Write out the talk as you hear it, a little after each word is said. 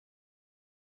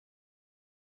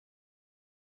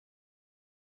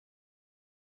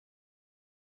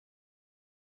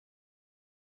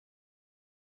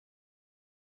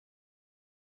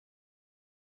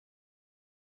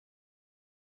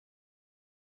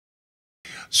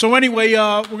So anyway,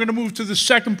 we're going to move to the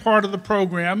second part of the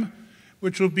program,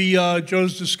 which will be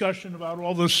Joe's discussion about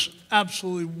all this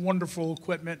absolutely wonderful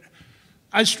equipment.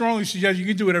 I strongly suggest, you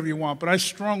can do whatever you want, but I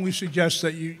strongly suggest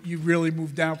that you really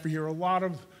move down for here. A lot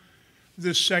of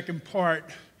this second part,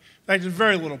 in fact, there's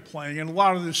very little playing, and a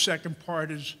lot of this second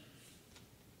part is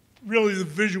really the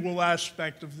visual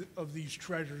aspect of these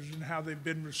treasures and how they've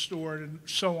been restored and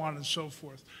so on and so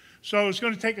forth. So it's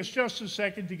going to take us just a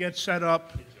second to get set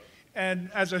up.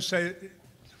 And as I say,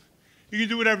 you can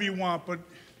do whatever you want, but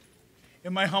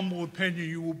in my humble opinion,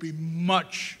 you will be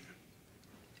much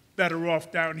better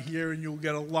off down here and you'll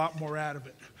get a lot more out of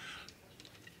it.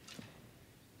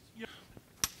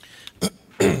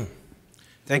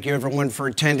 Thank you, everyone, for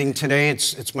attending today.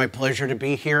 It's my pleasure to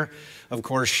be here, of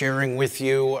course, sharing with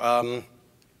you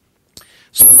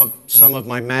some of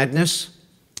my madness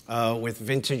with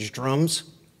vintage drums.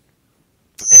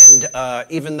 And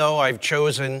even though I've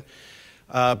chosen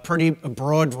a pretty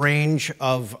broad range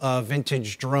of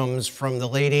vintage drums from the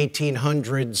late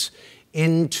 1800s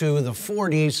into the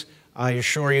 40s, I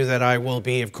assure you that I will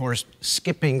be, of course,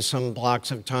 skipping some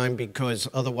blocks of time because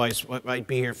otherwise I'd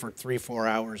be here for 3-4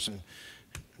 hours and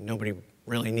nobody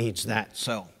really needs that.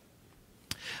 So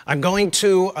I'm going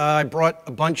to, I brought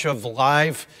a bunch of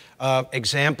live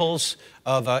examples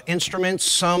of instruments.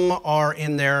 Some are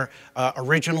in their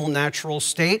original natural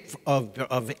state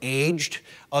of aged.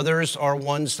 Others are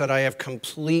ones that I have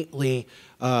completely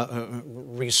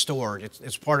restored.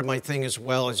 It's part of my thing as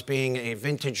well as being a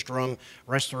vintage drum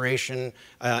restoration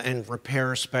and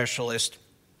repair specialist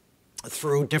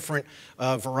through different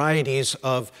varieties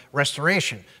of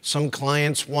restoration. Some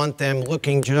clients want them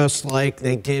looking just like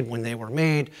they did when they were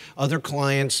made. Other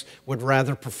clients would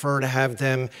rather prefer to have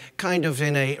them kind of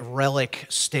in a relic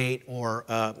state or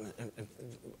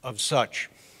of such.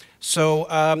 So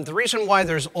the reason why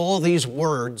there's all these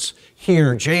words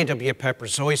here, J.W. Pepper,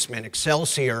 Zoistman,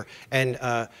 Excelsior, and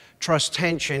truss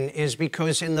tension, is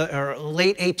because in the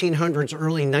late 1800s,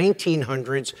 early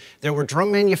 1900s, there were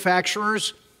drum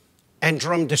manufacturers and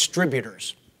drum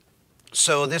distributors.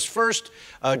 So this first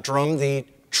drum, the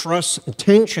truss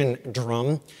tension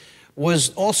drum, was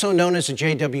also known as a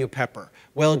J.W. Pepper.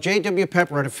 Well, J.W.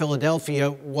 Pepper out of Philadelphia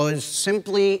was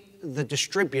simply the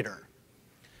distributor.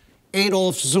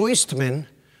 Adolf Zoistman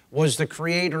was the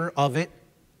creator of it,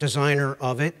 designer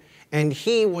of it, and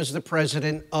he was the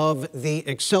president of the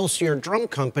Excelsior Drum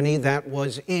Company that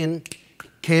was in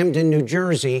Camden, New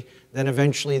Jersey. Then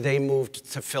eventually they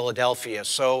moved to Philadelphia.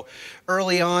 So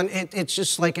early on, it's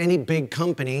just like any big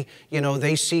company. You know,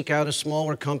 they seek out a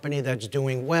smaller company that's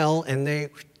doing well and they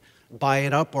buy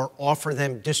it up or offer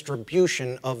them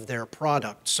distribution of their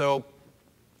product. So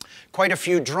quite a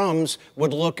few drums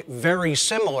would look very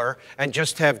similar and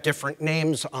just have different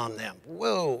names on them.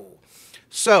 Whoa.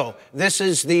 So this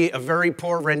is a very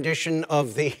poor rendition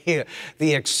of the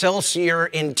Excelsior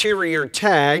interior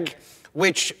tag,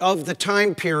 which of the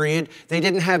time period, they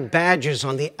didn't have badges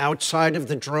on the outside of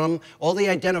the drum. All the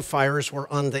identifiers were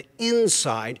on the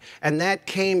inside, and that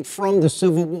came from the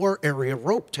Civil War area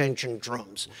rope tension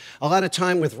drums. A lot of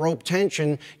time with rope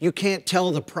tension, you can't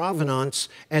tell the provenance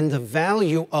and the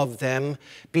value of them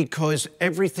because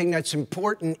everything that's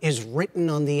important is written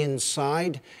on the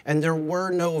inside, and there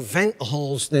were no vent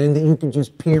holes then that you could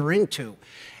just peer into.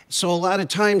 So a lot of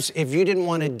times, if you didn't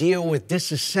want to deal with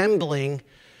disassembling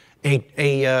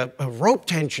a rope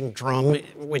tension drum,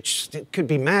 which could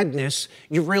be madness,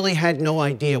 you really had no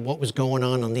idea what was going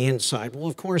on the inside. Well,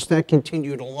 of course, that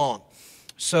continued along.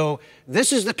 So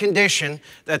this is the condition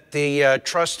that the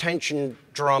truss tension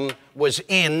drum was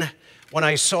in when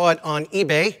I saw it on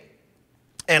eBay.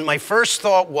 And my first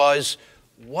thought was,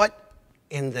 what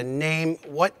in the name,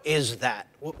 what is that?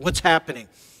 What's happening?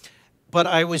 But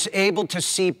I was able to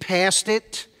see past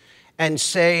it and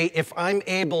say, if I'm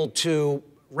able to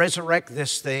resurrect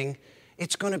this thing,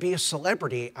 it's going to be a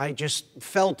celebrity. I just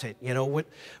felt it, you know,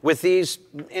 with these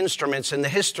instruments and the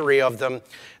history of them,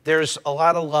 there's a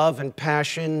lot of love and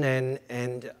passion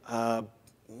and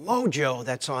mojo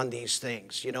that's on these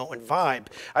things, you know, and vibe.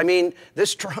 I mean,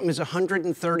 this drum is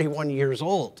 131 years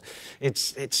old.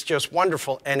 It's just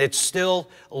wonderful, and it's still,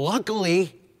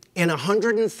 luckily, in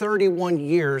 131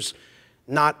 years,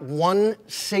 not one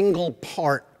single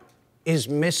part is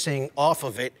missing off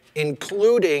of it,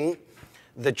 including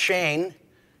the chain,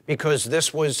 because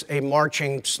this was a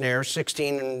marching snare,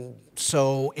 16 and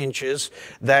so inches,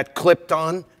 that clipped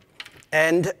on,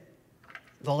 and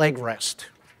the leg rest,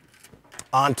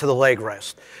 onto the leg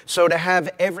rest. So to have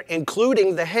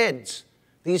including the heads,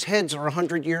 These heads are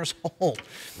 100 years old.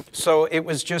 So it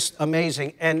was just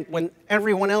amazing. And when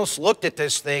everyone else looked at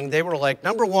this thing, they were like,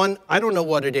 number one, I don't know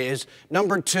what it is.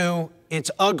 Number two,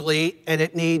 it's ugly and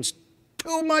it needs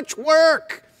too much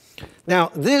work.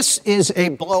 Now, this is a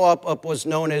blow-up of what's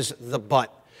known as the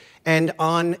butt. And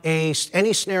on any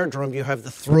snare drum, you have the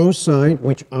throw side,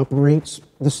 which operates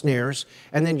the snares,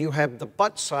 and then you have the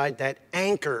butt side that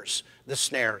anchors the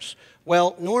snares.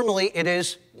 Well, normally it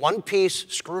is one piece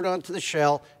screwed onto the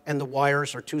shell, and the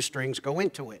wires or two strings go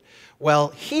into it. Well,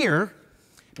 here,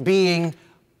 being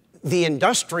the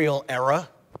industrial era,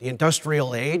 the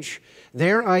industrial age,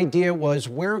 their idea was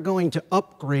we're going to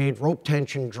upgrade rope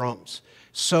tension drums.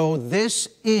 So this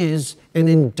is an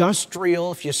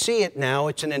industrial, if you see it now,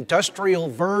 it's an industrial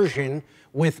version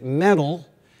with metal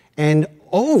and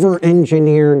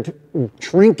over-engineered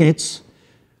trinkets.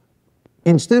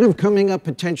 Instead of coming up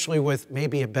potentially with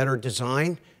maybe a better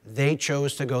design, they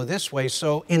chose to go this way.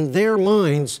 So in their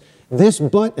minds, this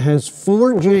butt has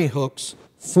 4 J-hooks,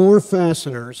 4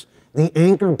 fasteners, the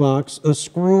anchor box, a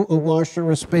screw, a washer,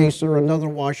 a spacer, another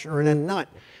washer, and a nut.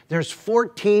 There's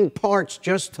 14 parts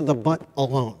just to the butt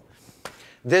alone.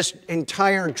 This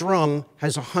entire drum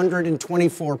has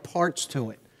 124 parts to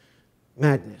it.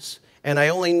 Madness. And I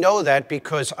only know that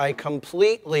because I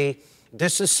completely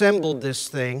disassembled this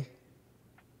thing.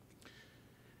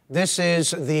 This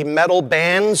is the metal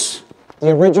bands,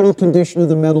 the original condition of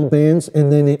the metal bands, and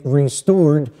then it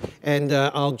restored. And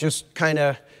I'll just kind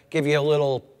of give you a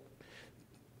little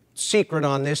secret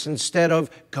on this. Instead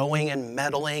of going and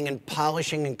meddling and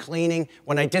polishing and cleaning,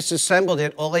 when I disassembled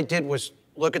it, all I did was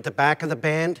look at the back of the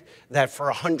band that for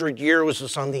 100 years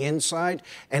was on the inside,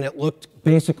 and it looked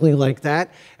basically like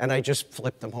that, and I just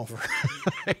flipped them over.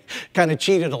 Kind of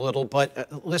cheated a little,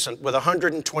 but listen, with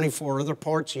 124 other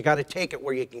parts, you got to take it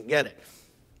where you can get it.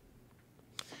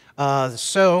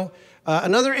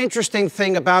 Another interesting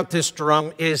thing about this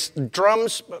drum is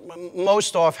drums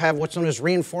most often have what's known as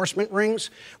reinforcement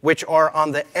rings, which are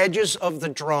on the edges of the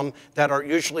drum that are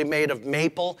usually made of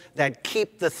maple that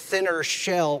keep the thinner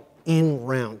shell in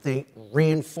round. They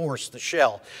reinforce the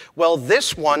shell. Well,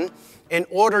 this one, in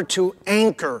order to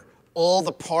anchor all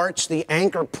the parts, the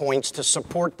anchor points to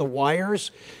support the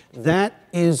wires, that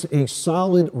is a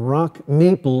solid rock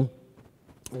maple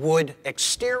wood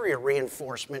exterior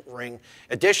reinforcement ring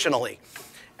additionally.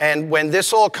 And when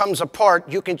this all comes apart,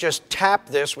 you can just tap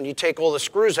this when you take all the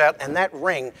screws out, and that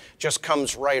ring just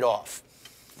comes right off.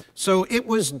 So it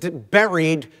was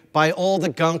buried by all the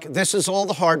gunk. This is all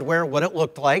the hardware, what it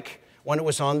looked like when it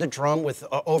was on the drum with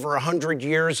over 100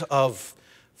 years of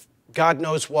God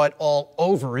knows what all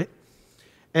over it.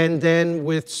 And then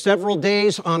with several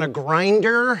days on a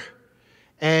grinder,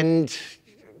 and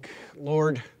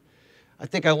Lord, I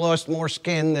think I lost more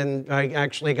skin than I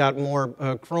actually got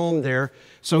more chrome there.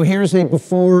 So here's a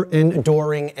before and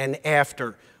during and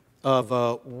after of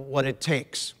what it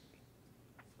takes.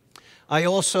 I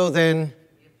also then...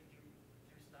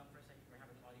 Stop for a second. We're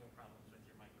having audio problems with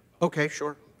your microphone. Okay,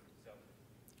 sure.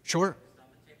 Sure. Stop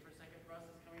the tape for a second. Russ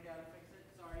is coming down to fix it.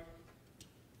 Sorry.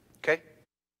 Okay.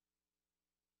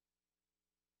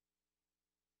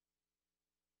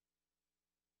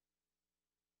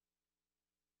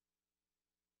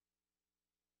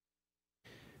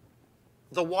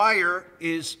 The wire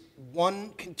is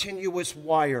one continuous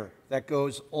wire that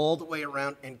goes all the way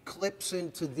around and clips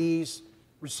into these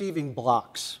receiving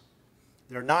blocks.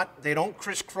 They don't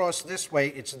crisscross this way.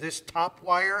 It's this top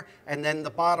wire and then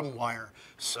the bottom wire.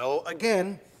 So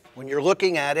again, when you're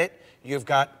looking at it, you've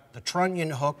got the trunnion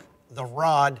hook, the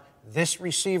rod, this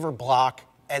receiver block,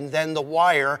 and then the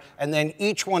wire, and then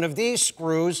each one of these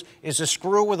screws is a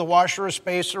screw with a washer, a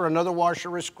spacer, another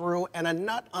washer, a screw, and a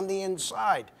nut on the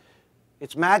inside.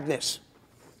 It's madness.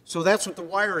 So that's what the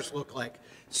wires look like.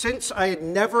 Since I had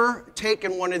never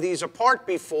taken one of these apart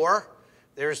before,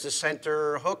 there's the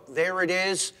center hook, there it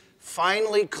is,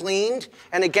 finely cleaned.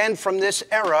 And again, from this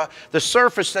era, the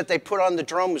surface that they put on the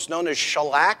drum was known as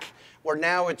shellac, where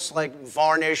now it's like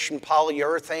varnish and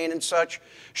polyurethane and such.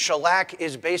 Shellac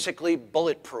is basically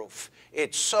bulletproof.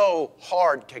 It's so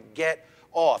hard to get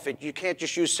off. You can't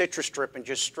just use citrus strip and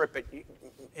just strip it.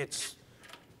 It's,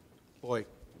 boy,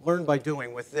 learn by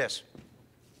doing with this.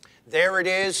 There it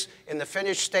is in the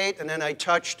finished state, and then I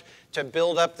touched to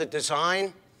build up the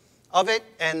design of it,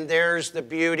 and there's the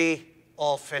beauty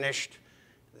all finished.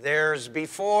 There's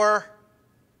before,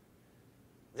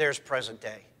 there's present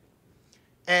day.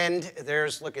 And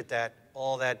there's, look at that,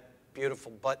 all that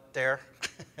beautiful butt there.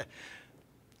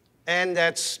 And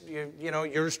that's, you know,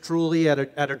 yours truly at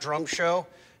a drum show.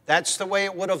 That's the way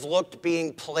it would have looked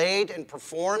being played and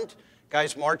performed.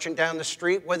 Guys marching down the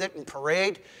street with it in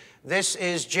parade. This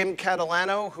is Jim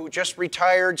Catalano, who just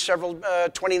retired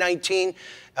 2019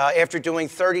 after doing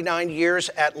 39 years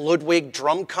at Ludwig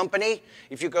Drum Company.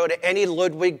 If you go to any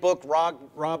Ludwig book,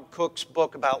 Rob Cook's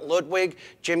book about Ludwig,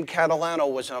 Jim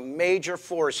Catalano was a major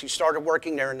force. He started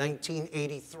working there in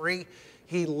 1983.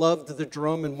 He loved the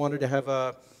drum and wanted to have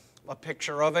a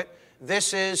picture of it.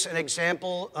 This is an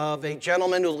example of a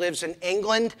gentleman who lives in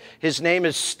England. His name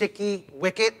is Sticky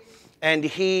Wicket, and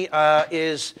he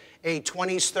is a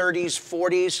 20s, 30s,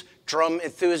 40s drum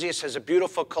enthusiast, has a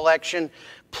beautiful collection,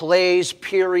 plays,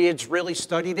 periods, really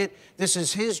studied it. This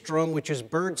is his drum, which is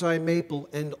bird's eye maple,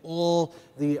 and all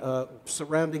the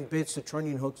surrounding bits, the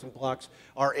trunnion hooks and blocks,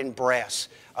 are in brass.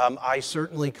 I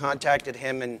certainly contacted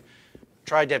him and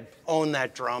tried to own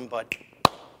that drum, but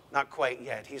not quite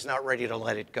yet. He's not ready to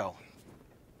let it go.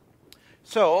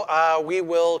 So we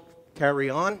will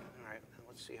carry on. All right,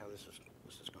 let's see how this is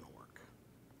going to work.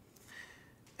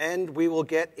 And we will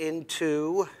get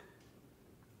into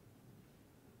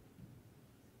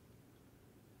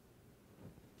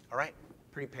all right,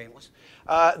 pretty painless.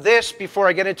 This, before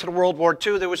I get into the World War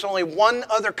II, there was only one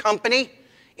other company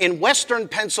in western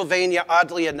Pennsylvania,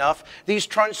 oddly enough. These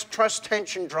truss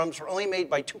tension drums were only made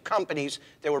by two companies.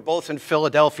 They were both in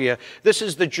Philadelphia. This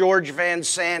is the George Van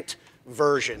Sant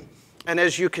version. And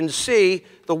as you can see,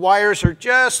 the wires are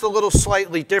just a little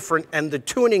slightly different, and the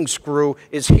tuning screw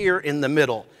is here in the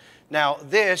middle. Now,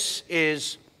 this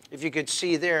is, if you could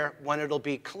see there, when it'll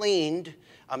be cleaned,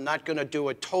 I'm not going to do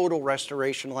a total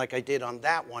restoration like I did on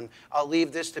that one. I'll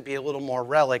leave this to be a little more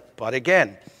relic, but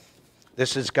again,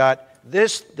 this has got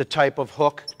the type of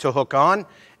hook to hook on,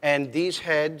 and these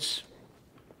heads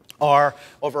are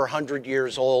over 100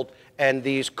 years old, and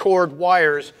these cord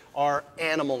wires are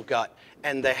animal gut.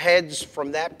 And the heads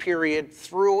from that period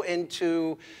through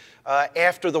into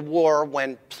after the war,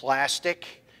 when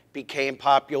plastic became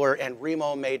popular and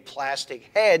Remo made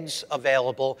plastic heads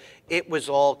available, it was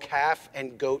all calf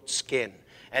and goat skin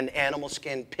and animal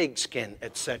skin, pig skin,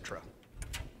 etc.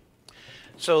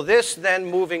 So this then,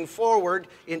 moving forward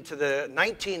into the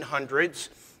 1900s,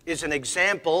 is an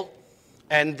example,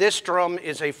 and this drum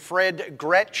is a Fred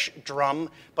Gretsch drum,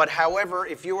 but however,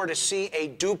 if you were to see a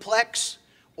duplex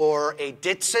or a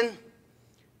Ditson,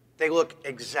 they look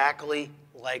exactly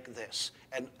like this.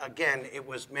 And again, it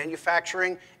was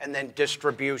manufacturing and then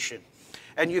distribution.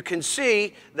 And you can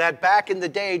see that back in the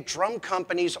day, drum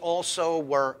companies also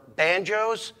were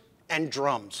banjos and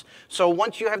drums. So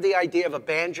once you have the idea of a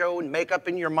banjo and make up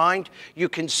in your mind, you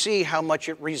can see how much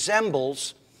it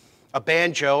resembles a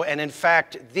banjo. And in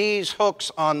fact, these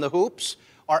hooks on the hoops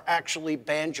are actually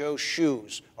banjo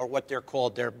shoes, or what they're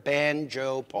called. They're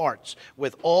banjo parts,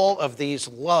 with all of these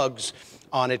lugs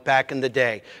on it back in the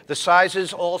day. The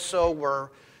sizes also were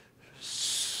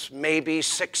maybe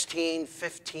 16,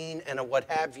 15, and a what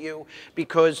have you,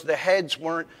 because the heads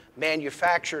weren't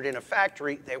manufactured in a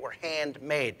factory, they were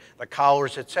handmade, the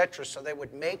collars, etc. So they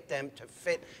would make them to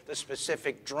fit the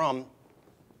specific drum.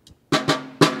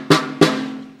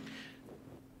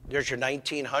 There's your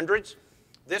 1900s.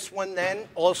 This one then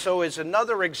also is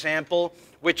another example,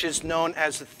 which is known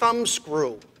as the thumb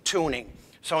screw tuning.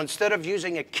 So instead of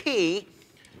using a key,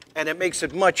 and it makes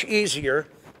it much easier,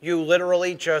 you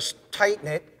literally just tighten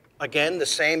it. Again, the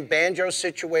same banjo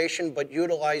situation, but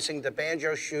utilizing the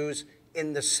banjo shoes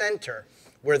in the center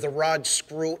where the rods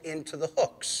screw into the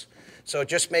hooks. So it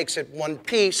just makes it one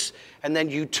piece, and then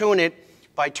you tune it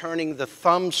by turning the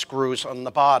thumb screws on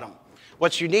the bottom.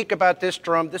 What's unique about this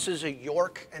drum, this is a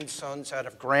York & Sons out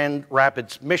of Grand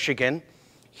Rapids, Michigan.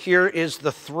 Here is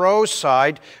the throw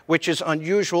side, which is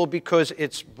unusual because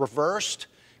it's reversed,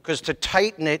 because to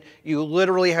tighten it, you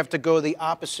literally have to go the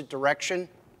opposite direction,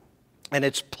 and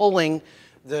it's pulling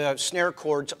the snare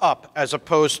cords up as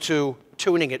opposed to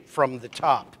tuning it from the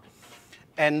top.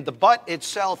 And the butt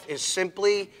itself is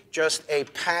simply just a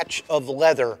patch of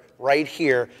leather right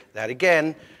here that,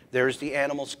 again, there's the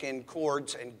animal skin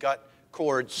cords and gut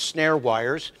cords, snare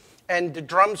wires. And the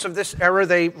drums of this era,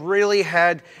 they really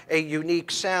had a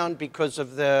unique sound because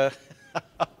of the,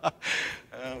 oh,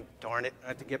 darn it, I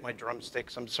have to get my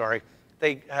drumsticks, I'm sorry.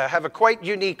 They have a quite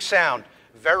unique sound,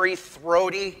 very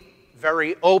throaty,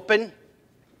 very open,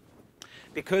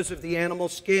 because of the animal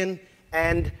skin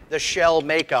and the shell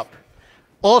makeup.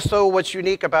 Also, what's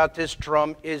unique about this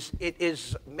drum is it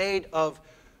is made of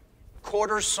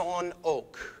quarter sawn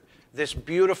oak. This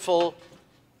beautiful,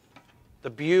 the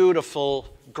beautiful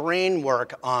grain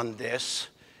work on this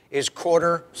is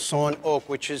quarter sawn oak,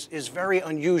 which is very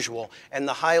unusual, and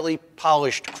the highly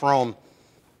polished chrome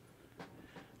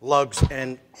lugs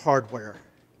and hardware.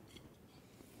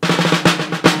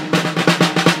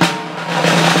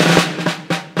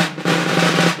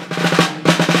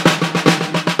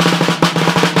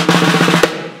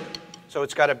 So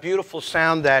it's got a beautiful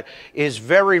sound that is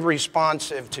very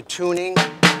responsive to tuning.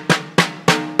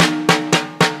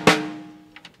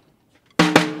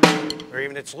 Or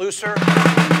even it's looser.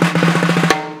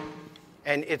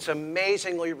 And it's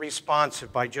amazingly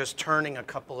responsive by just turning a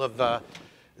couple of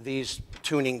these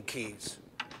tuning keys.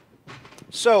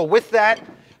 So with that,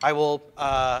 I will,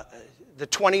 the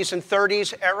 20s and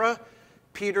 30s era,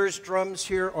 Peter's drums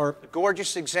here are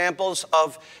gorgeous examples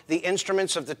of the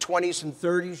instruments of the 20s and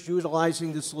 30s,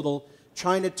 utilizing this little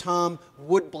China Tom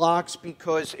wood blocks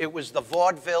because it was the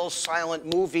vaudeville silent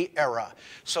movie era.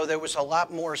 So there was a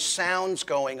lot more sounds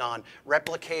going on,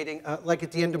 replicating, like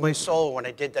at the end of my solo when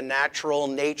I did the natural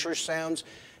nature sounds.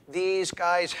 These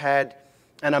guys had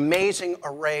an amazing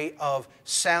array of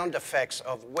sound effects,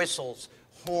 of whistles,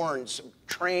 horns,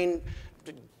 train,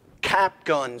 cap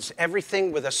guns,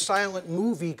 everything with a silent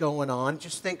movie going on.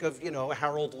 Just think of,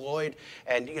 Harold Lloyd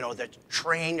and, the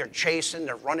train, they're chasing,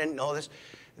 they're running and all this.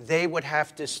 They would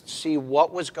have to see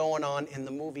what was going on in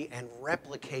the movie and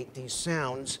replicate these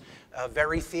sounds,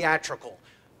 very theatrical.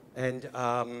 And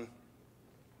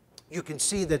you can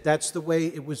see that that's the way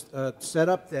it was set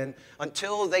up then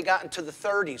until they got into the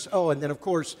 30s. Oh, and then, of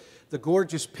course, the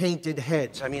gorgeous painted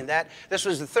heads. I mean, this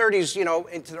was the 30s,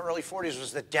 into the early 40s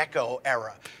was the Deco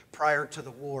era prior to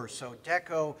the war. So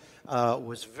Deco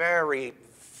was very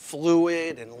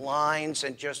fluid and lines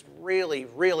and just really,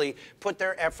 really put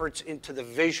their efforts into the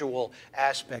visual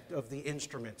aspect of the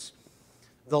instruments.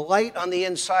 The light on the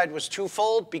inside was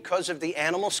twofold because of the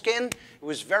animal skin. It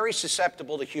was very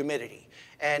susceptible to humidity.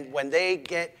 And when they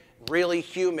get really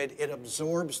humid, it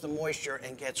absorbs the moisture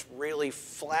and gets really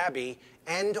flabby,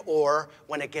 and or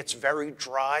when it gets very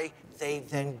dry, they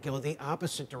then go the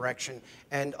opposite direction.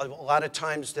 And a lot of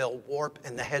times they'll warp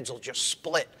and the heads will just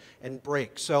split and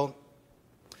break. So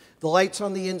the lights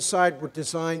on the inside were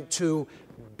designed to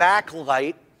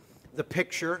backlight the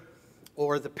picture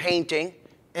or the painting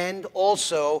and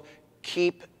also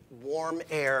keep warm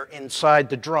air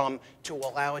inside the drum to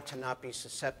allow it to not be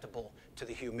susceptible to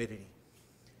the humidity.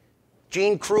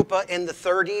 Gene Krupa in the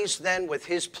 30s then, with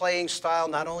his playing style,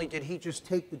 not only did he just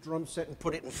take the drum set and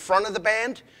put it in front of the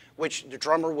band, which the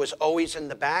drummer was always in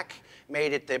the back,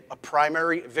 made it a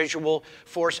primary visual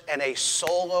force and a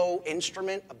solo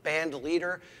instrument, a band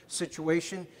leader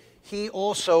situation. He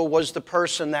also was the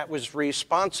person that was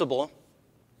responsible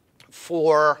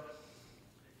for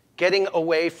getting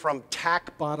away from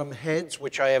tack bottom heads,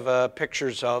 which I have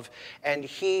pictures of, and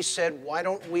he said, why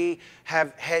don't we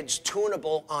have heads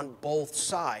tunable on both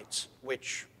sides,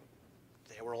 which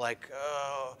they were like,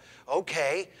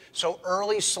 okay. So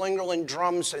early Slingerland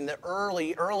drums in the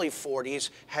early 40s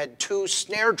had 2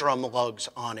 snare drum lugs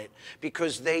on it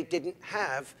because they didn't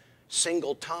have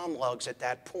single tom lugs at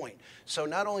that point. So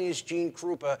not only is Gene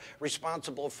Krupa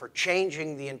responsible for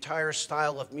changing the entire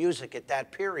style of music at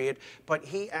that period, but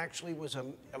he actually was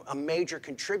a major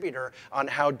contributor on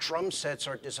how drum sets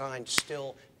are designed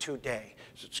still today.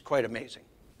 So it's quite amazing.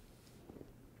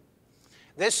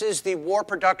 This is the War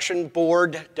Production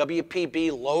Board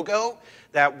WPB logo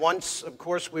that once, of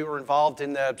course, we were involved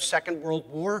in the Second World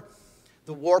War.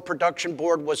 The War Production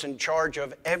Board was in charge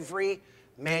of every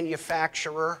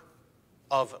manufacturer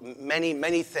of many,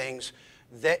 many things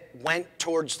that went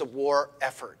towards the war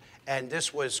effort. And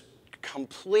this was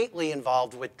completely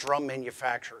involved with drum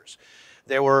manufacturers.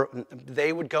 They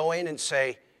would go in and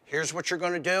say, here's what you're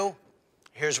going to do,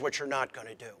 here's what you're not going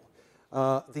to do.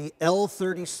 The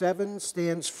L37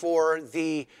 stands for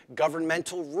the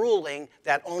governmental ruling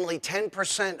that only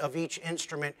 10% of each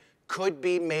instrument could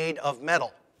be made of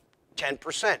metal,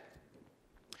 10%.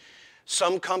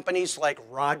 Some companies like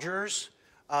Rogers,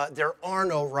 there are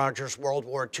no Rogers World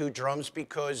War II drums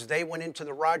because they went into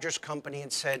the Rogers company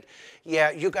and said, yeah,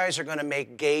 you guys are going to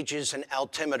make gauges and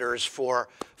altimeters for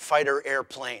fighter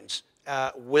airplanes.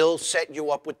 We'll set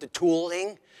you up with the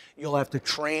tooling. You'll have to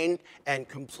train and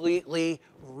completely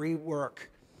rework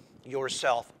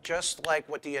yourself. Just like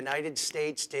what the United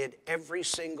States did, every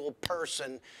single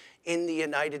person in the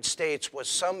United States was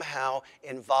somehow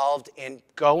involved in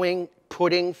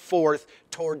putting forth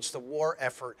towards the war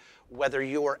effort, whether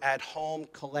you were at home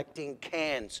collecting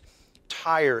cans,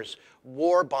 tires,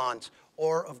 war bonds,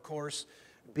 or, of course,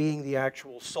 being the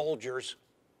actual soldiers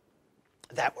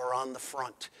that were on the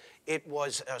front. It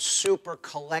was a super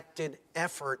collected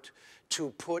effort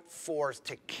to put forth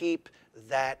to keep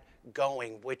that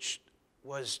going, which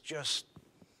was just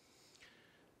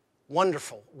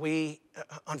wonderful.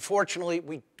 Unfortunately,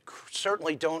 we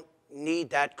certainly don't need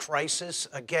that crisis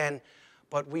again,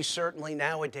 but we certainly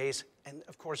nowadays, and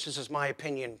of course this is my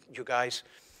opinion, you guys,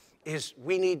 is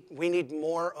we need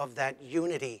more of that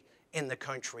unity in the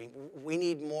country. We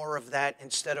need more of that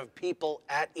instead of people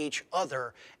at each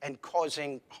other and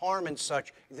causing harm and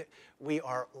such. We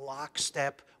are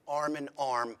lockstep, arm in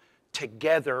arm,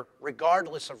 together,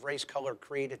 regardless of race, color,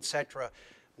 creed, etc.,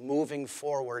 moving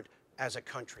forward as a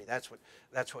country. That's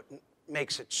what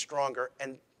makes it stronger.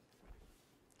 And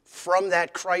from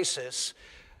that crisis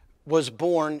was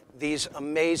born these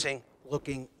amazing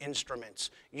looking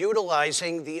instruments,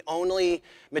 utilizing the only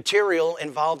material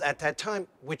involved at that time,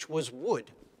 which was wood.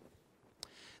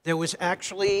 There was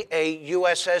actually a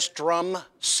USS Drum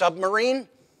submarine,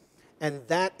 and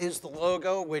that is the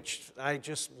logo, which I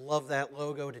just love that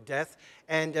logo to death.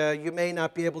 And you may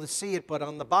not be able to see it, but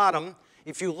on the bottom,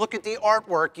 if you look at the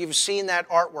artwork, you've seen that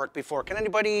artwork before. Can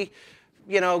anybody,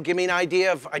 give me an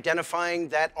idea of identifying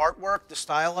that artwork, the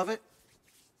style of it?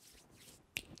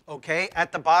 Okay,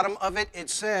 at the bottom of it, it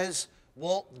says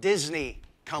Walt Disney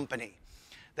Company.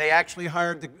 They actually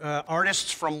hired the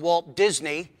artists from Walt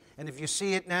Disney, and if you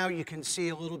see it now, you can see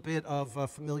a little bit of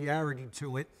familiarity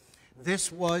to it.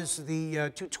 This was the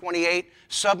 228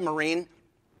 submarine,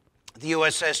 the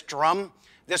USS Drum.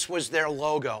 This was their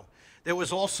logo. There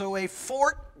was also a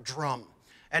Fort Drum,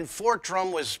 and Fort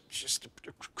Drum was just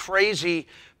a crazy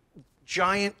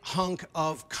giant hunk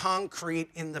of concrete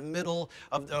in the middle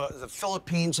of the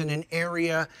Philippines in an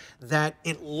area that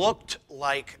it looked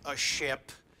like a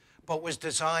ship, but was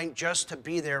designed just to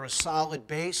be there, a solid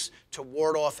base to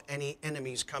ward off any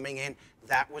enemies coming in.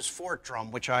 That was Fort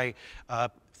Drum, which I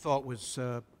thought was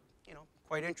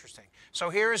quite interesting. So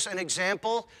here's an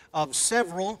example of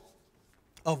several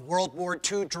of World War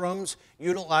II drums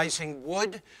utilizing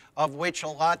wood, of which a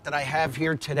lot that I have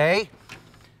here today.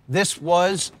 This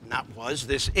is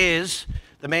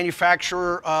the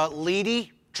manufacturer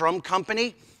Leedy Drum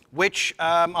Company, which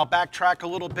I'll backtrack a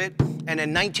little bit. And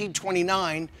in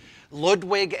 1929,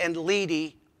 Ludwig and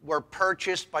Leedy were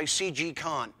purchased by C.G.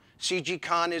 Kahn. C.G.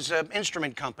 Kahn is an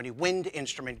instrument company, wind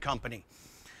instrument company.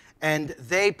 And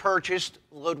they purchased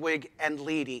Ludwig and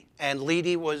Leedy. And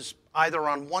Leedy was either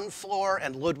on one floor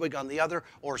and Ludwig on the other,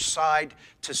 or side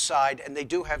to side. And they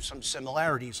do have some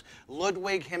similarities.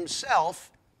 Ludwig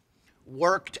himself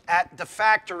worked at the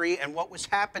factory, and what was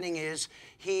happening is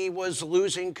he was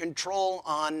losing control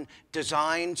on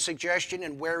design suggestion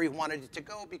and where he wanted it to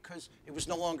go because it was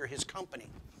no longer his company.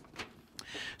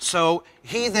 So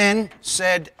he then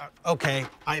said, okay,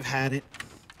 I've had it,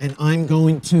 and I'm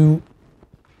going to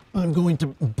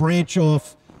branch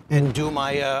off and do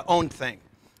my own thing.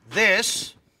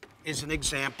 This is an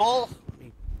example. Let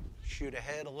me shoot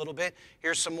ahead a little bit.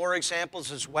 Here's some more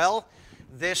examples as well.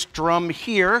 This drum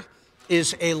here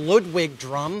is a Ludwig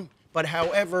drum, but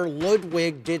however,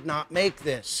 Ludwig did not make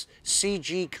this.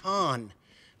 C.G. Kahn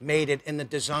made it in the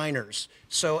designers.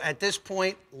 So at this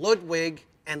point, Ludwig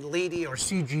and Leedy are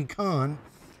C.G. Kahn,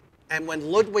 and when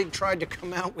Ludwig tried to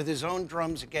come out with his own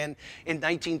drums again in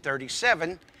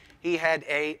 1937, he had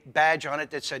a badge on it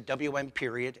that said WM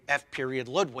period, F period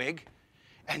Ludwig,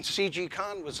 and C.G.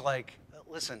 Kahn was like,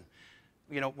 listen,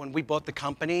 when we bought the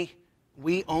company,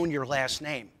 we own your last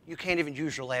name. You can't even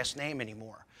use your last name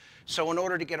anymore. So in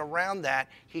order to get around that,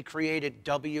 he created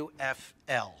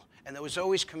WFL. And there was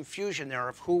always confusion there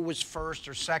of who was first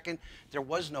or second. There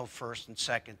was no first and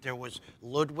second. There was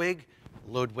Ludwig,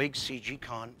 C.G.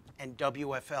 Kahn, and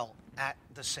WFL at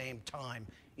the same time,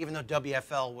 even though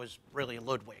WFL was really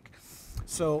Ludwig.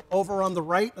 So over on the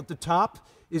right at the top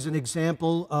is an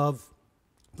example of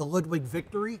the Ludwig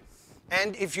Victory.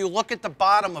 And if you look at the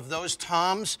bottom of those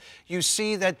toms, you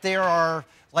see that there are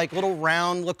like little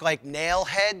round, look like nail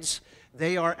heads.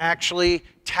 They are actually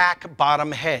tack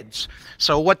bottom heads.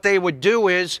 So what they would do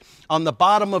is, on the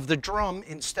bottom of the drum,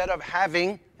 instead of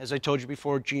having, as I told you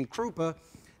before, Gene Krupa,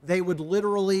 they would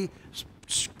literally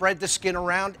spread the skin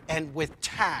around, and with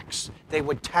tacks, they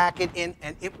would tack it in,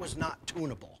 and it was not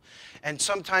tunable. And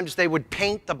sometimes they would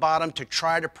paint the bottom to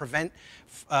try to prevent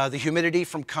the humidity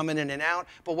from coming in and out.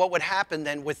 But what would happen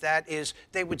then with that is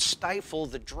they would stifle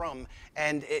the drum.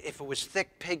 And if it was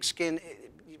thick pigskin,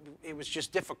 it was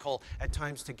just difficult at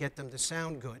times to get them to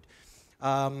sound good.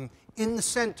 In the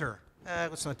center,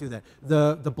 let's not do that.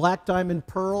 The Black Diamond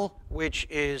Pearl, which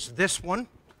is this one,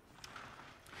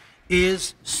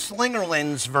 is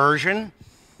Slingerland's version.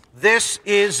 This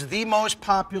is the most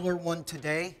popular one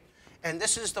today. And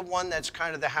this is the one that's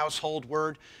kind of the household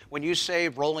word. When you say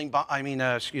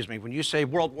when you say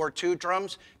World War II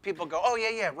drums, people go, oh,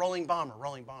 yeah, rolling bomber,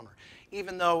 rolling bomber.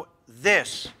 Even though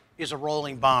this is a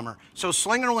rolling bomber. So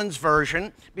Slingerland's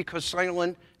version, because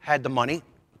Slingerland had the money,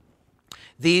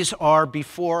 these are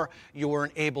before you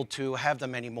weren't able to have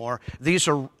them anymore. These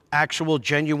are actual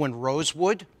genuine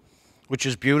rosewood, which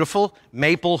is beautiful.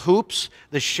 Maple hoops.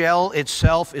 The shell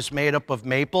itself is made up of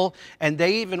maple. And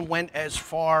they even went as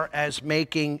far as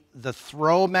making the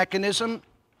throw mechanism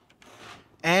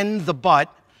and the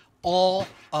butt all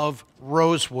of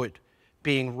rosewood,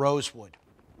 being rosewood.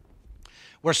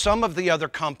 Where some of the other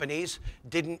companies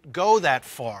didn't go that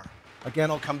far. Again,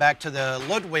 I'll come back to the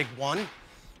Ludwig one.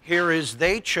 Here is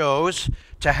they chose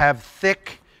to have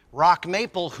thick rock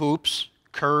maple hoops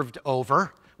curved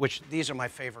over, which these are my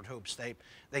favorite hoops.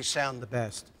 They sound the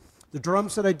best. The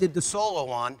drums that I did the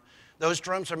solo on, those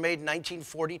drums are made in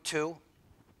 1942,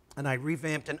 and I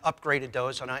revamped and upgraded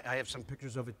those, and I have some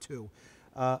pictures of it too.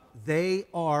 They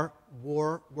are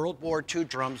World War II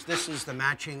drums. This is the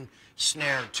matching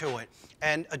snare to it.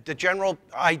 And the general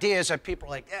idea is that people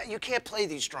are like, you can't play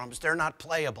these drums. They're not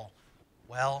playable.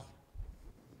 Well,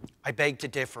 I beg to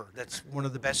differ. That's one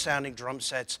of the best sounding drum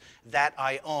sets that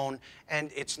I own.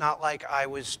 And it's not like I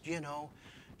was,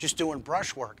 just doing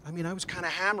brushwork. I mean, I was kind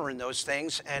of hammering those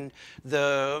things. And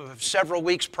the several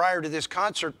weeks prior to this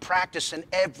concert, practicing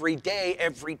every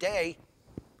day.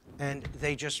 And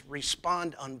they just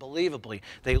respond unbelievably.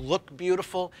 They look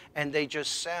beautiful, and they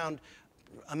just sound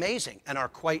amazing and are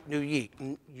quite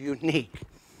unique.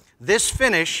 This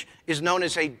finish is known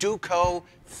as a Duco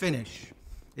finish.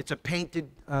 It's a painted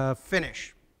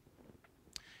finish.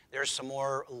 There's some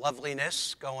more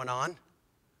loveliness going on.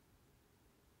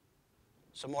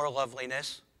 Some more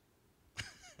loveliness.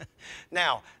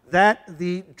 Now,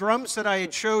 the drums that I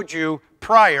had showed you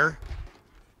prior,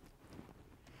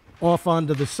 off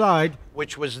onto the side,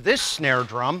 which was this snare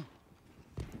drum,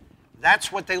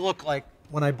 that's what they look like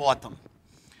when I bought them.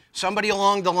 Somebody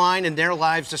along the line in their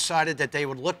lives decided that they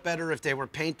would look better if they were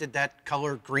painted that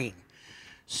color green.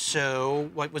 So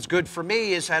what was good for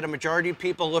me is that a majority of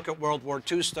people look at World War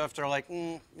II stuff, they're like,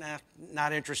 nah,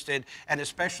 not interested, and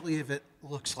especially if it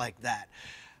looks like that.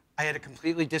 I had to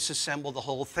completely disassemble the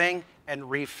whole thing and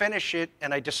refinish it,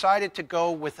 and I decided to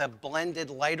go with a blended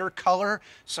lighter color,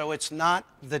 so it's not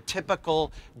the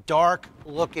typical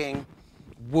dark-looking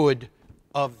wood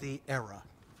of the era.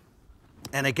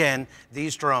 And again,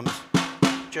 these drums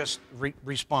just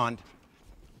respond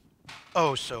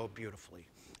oh so beautifully.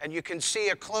 And you can see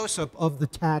a close-up of the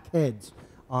tack heads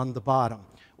on the bottom.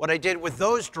 What I did with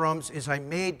those drums is I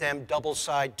made them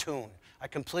double-side tune. I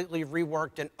completely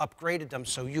reworked and upgraded them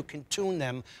so you can tune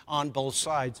them on both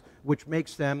sides, which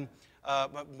makes them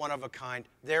one of a kind.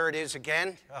 There it is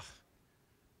again. Ugh,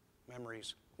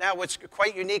 memories. Now, what's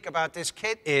quite unique about this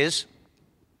kit is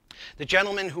the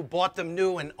gentleman who bought them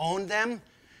new and owned them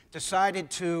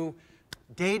decided to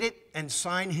date it and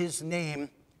sign his name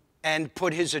and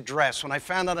put his address. When I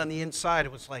found out on the inside,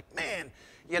 it was like, man,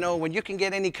 when you can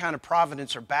get any kind of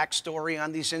provenance or backstory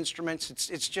on these instruments,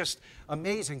 it's just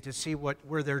amazing to see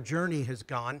where their journey has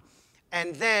gone.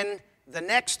 And then the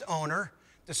next owner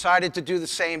decided to do the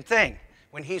same thing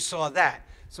when he saw that.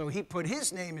 So he put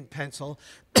his name in pencil,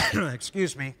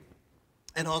 excuse me,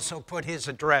 and also put his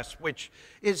address, which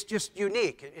is just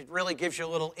unique. It really gives you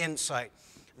a little insight.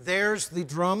 There's the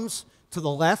drums to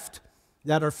the left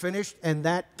that are finished, and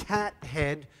that cat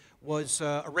head was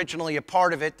originally a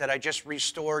part of it that I just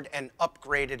restored and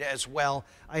upgraded as well.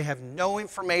 I have no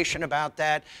information about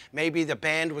that. Maybe the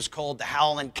band was called the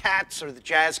Howlin' Cats or the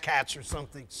Jazz Cats or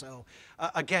something. So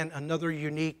again, another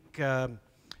unique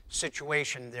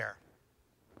situation there.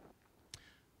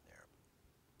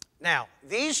 Now,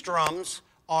 these drums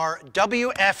are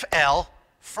WFL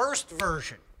first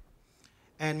version.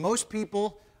 And most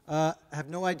people have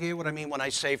no idea what I mean when I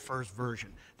say first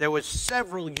version. There was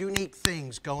several unique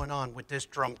things going on with this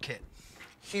drum kit.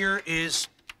 Here is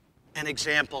an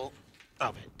example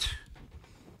of it.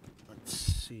 Let's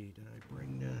see, did I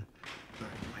bring the, all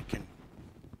right, I can.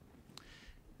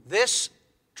 This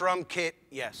drum kit,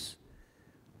 yes.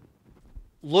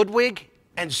 Ludwig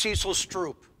and Cecil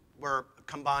Stroop were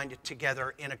combined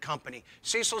together in a company.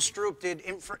 Cecil Stroop did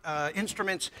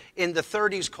instruments in the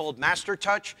 30s called Master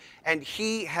Touch, and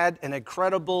he had an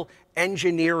incredible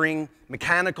engineering,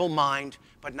 mechanical mind,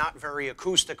 but not very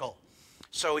acoustical.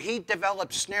 So he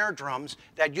developed snare drums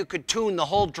that you could tune the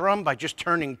whole drum by just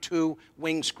turning 2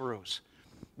 wing screws,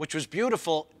 which was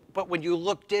beautiful. But when you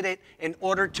looked at it, in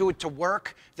order to it to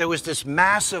work, there was this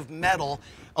massive metal,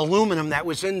 aluminum, that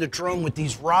was in the drum with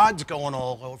these rods going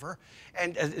all over.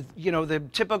 And, the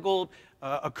typical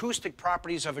acoustic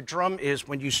properties of a drum is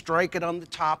when you strike it on the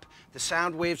top, the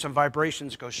sound waves and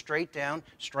vibrations go straight down,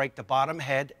 strike the bottom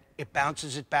head, it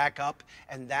bounces it back up,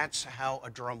 and that's how a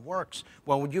drum works.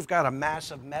 Well, when you've got a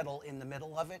massive metal in the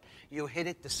middle of it, you hit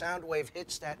it, the sound wave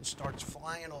hits that and starts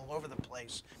flying all over the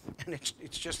place. And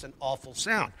it's just an awful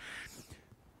sound.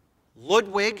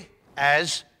 Ludwig,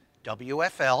 as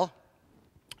WFL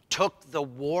took the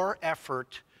war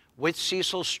effort with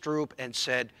Cecil Stroop and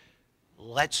said,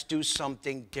 let's do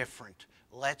something different.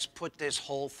 Let's put this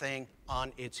whole thing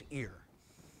on its ear.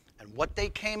 And what they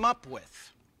came up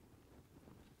with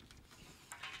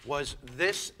was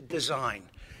this design.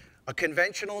 A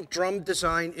conventional drum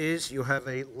design is you have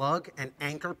a lug and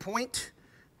anchor point,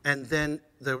 and then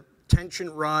the tension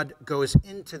rod goes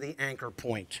into the anchor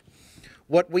point.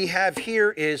 What we have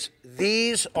here is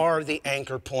these are the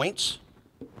anchor points,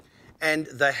 and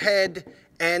the head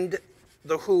and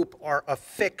the hoop are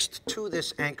affixed to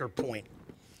this anchor point.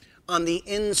 On the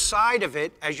inside of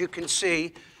it, as you can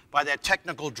see by that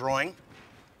technical drawing,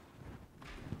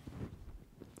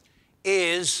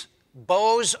 is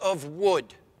bows of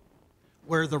wood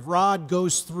where the rod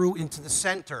goes through into the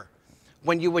center.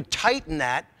 When you would tighten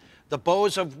that, the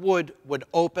bows of wood would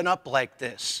open up like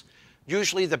this.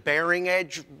 Usually the bearing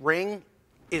edge ring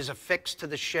is affixed to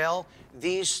the shell.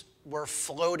 These were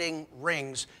floating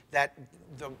rings that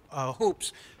the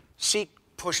hoops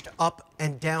pushed up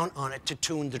and down on it to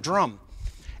tune the drum.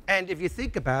 And if you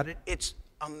think about it, it's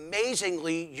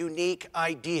amazingly unique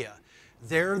idea.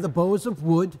 There are the bows of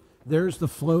wood, there's the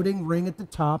floating ring at the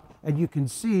top, and you can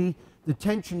see the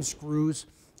tension screws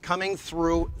coming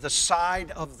through the side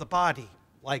of the body,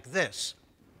 like this.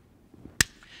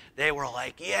 They were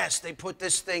like, yes, they put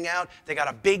this thing out. They got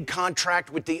a big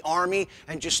contract with the Army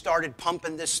and just started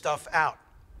pumping this stuff out.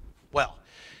 Well,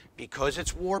 because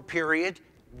it's war period,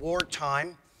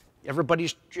 wartime,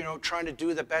 everybody's trying to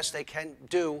do the best they can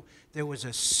do, there was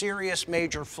a serious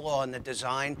major flaw in the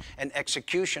design and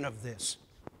execution of this.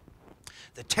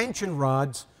 The tension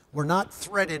rods were not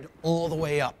threaded all the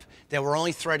way up. They were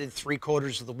only threaded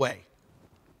 3/4 of the way.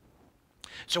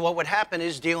 So what would happen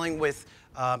is, dealing with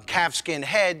calfskin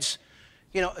heads,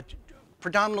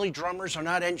 predominantly drummers are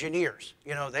not engineers.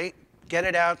 They get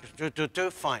it out,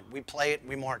 fine. We play it,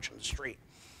 we march on the street.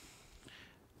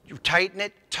 You tighten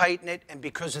it, and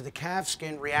because of the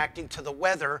calfskin reacting to the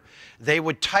weather, they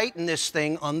would tighten this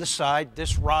thing on the side,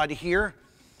 this rod here.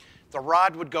 The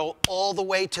rod would go all the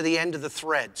way to the end of the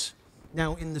threads.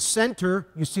 Now, in the center,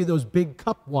 you see those big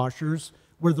cup washers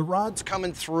where the rod's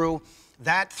coming through.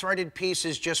 That threaded piece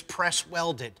is just press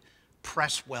welded.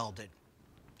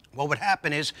 What would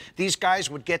happen is these guys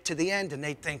would get to the end and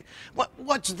they'd think,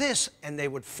 what's this? And they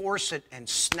would force it and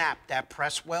snap that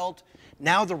press weld.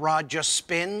 Now the rod just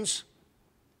spins.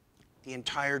 The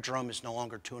entire drum is no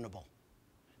longer tunable.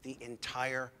 The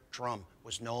entire drum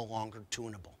was no longer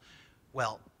tunable.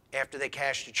 Well, after they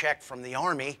cashed a check from the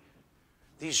Army,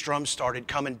 these drums started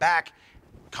coming back.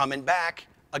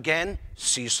 Again,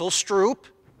 Cecil Stroop,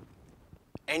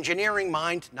 engineering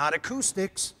mind, not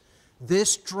acoustics.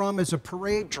 This drum, as a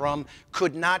parade drum,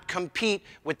 could not compete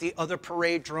with the other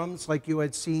parade drums like you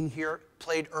had seen here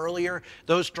played earlier.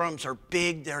 Those drums are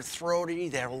big, they're throaty,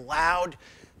 they're loud.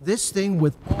 This thing,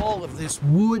 with all of this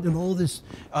wood and all this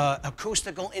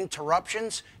acoustical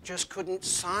interruptions, just couldn't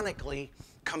sonically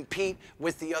compete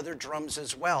with the other drums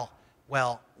as well.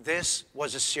 Well, this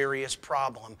was a serious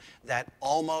problem that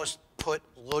almost put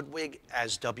Ludwig,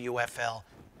 as WFL,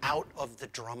 out of the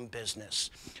drum business.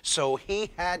 So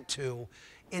he had to,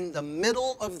 in the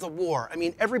middle of the war,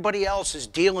 everybody else is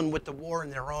dealing with the war in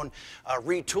their own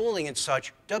retooling and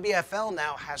such. WFL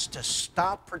now has to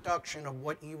stop production of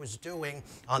what he was doing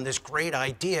on this great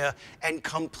idea and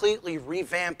completely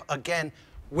revamp again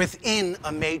within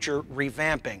a major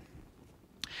revamping.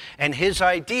 And his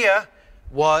idea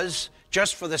was,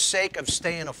 just for the sake of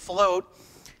staying afloat,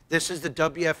 this is the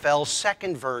WFL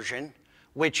second version,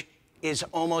 which is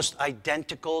almost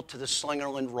identical to the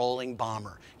Slingerland rolling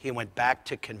bomber. He went back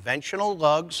to conventional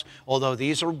lugs, although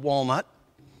these are walnut,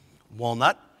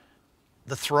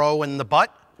 the throw and the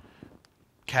butt,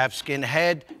 calfskin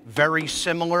head, very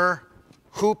similar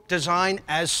hoop design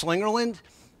as Slingerland.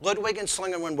 Ludwig and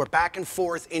Slingerland were back and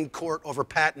forth in court over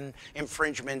patent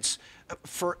infringements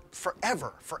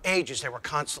forever, for ages. They were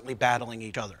constantly battling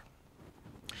each other.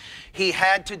 He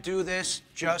had to do this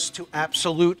just to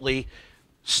absolutely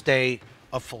stay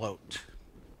afloat.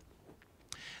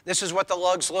 This is what the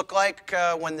lugs look like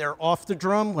when they're off the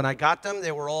drum. When I got them,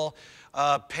 they were all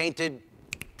painted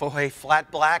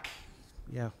flat black.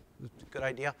 Yeah, good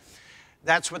idea.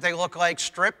 That's what they look like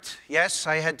stripped. Yes,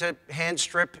 I had to hand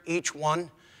strip each one,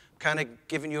 kind of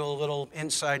giving you a little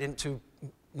insight into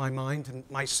my mind and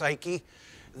my psyche.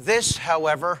 This,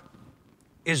 however,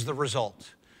 is the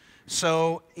result.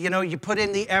 So, you put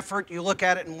in the effort, you look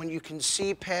at it, and when you can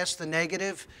see past the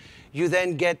negative, you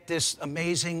then get this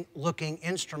amazing looking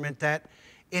instrument that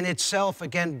in itself,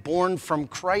 again, born from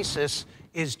crisis,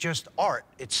 is just art.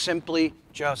 It's simply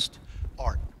just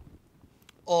art.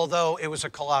 although it was a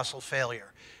colossal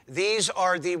failure. These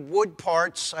are the wood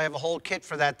parts. I have a whole kit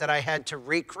for that I had to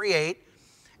recreate.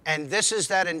 And this is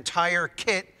that entire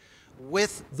kit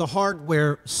with the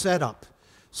hardware setup.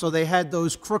 So they had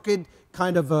those crooked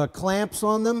kind of clamps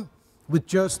on them with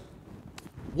just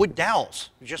wood dowels,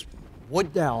 just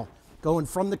wood dowel going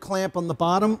from the clamp on the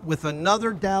bottom with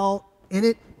another dowel in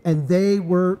it, and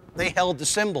they held the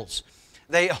cymbals.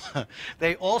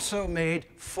 They also made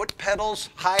foot pedals,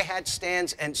 hi-hat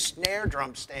stands, and snare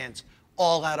drum stands,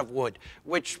 all out of wood,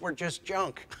 which were just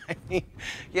junk. I mean,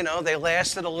 you know, they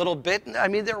lasted a little bit. I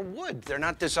mean, they're wood. They're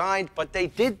not designed, but they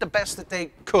did the best that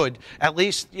they could. At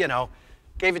least, you know,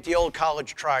 gave it the old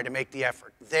college try to make the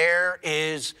effort. There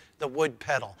is the wood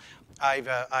pedal.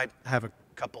 I have a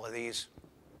couple of these.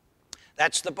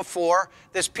 That's the before.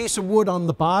 This piece of wood on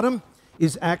the bottom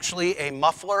is actually a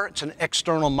muffler. It's an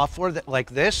external muffler like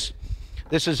this.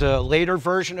 This is a later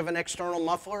version of an external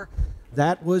muffler.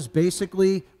 That was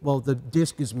basically, well, the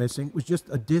disc is missing. It was just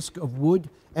a disc of wood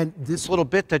and this little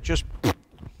bit that just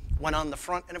went on the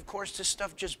front. And of course, this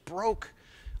stuff just broke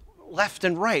left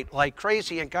and right like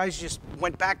crazy. And guys just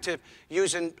went back to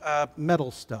using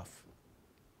metal stuff.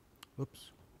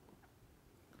 Oops.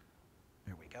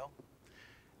 There we go.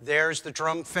 There's the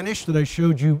drum finish that I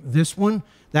showed you, this one.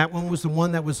 That one was the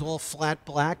one that was all flat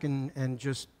black and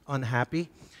just unhappy.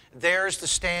 There's the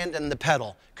stand and the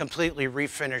pedal, completely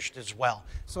refinished as well.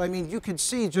 So, I mean, you could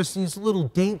see just these little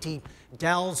dainty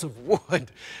dowels of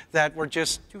wood that were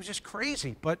just, it was just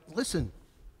crazy. But listen,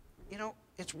 you know,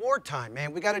 it's wartime,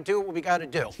 man. We got to do what we got to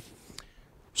do.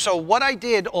 So what I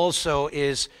did also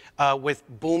is, with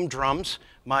Boom Drums,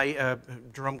 my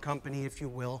drum company, if you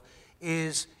will,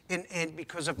 is, and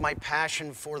because of my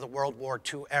passion for the World War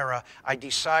II era, I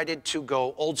decided to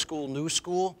go old school, new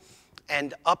school,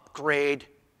 and upgrade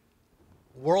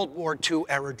World War II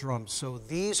era drums. So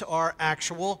these are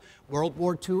actual World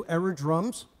War II era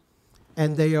drums,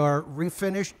 and they are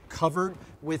refinished, covered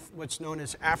with what's known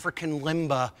as African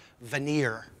limba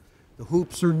veneer. The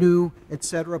hoops are new,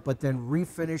 etc., but then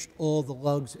refinished all the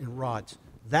lugs and rods.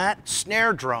 That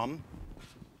snare drum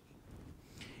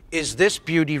is this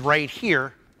beauty right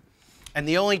here, and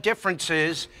the only difference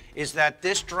is that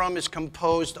this drum is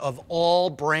composed of all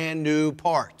brand new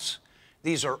parts.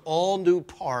 These are all new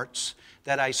parts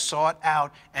that I sought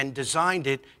out and designed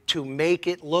it to make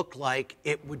it look like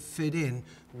it would fit in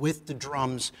with the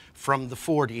drums from the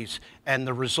 40s, and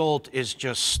the result is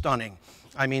just stunning.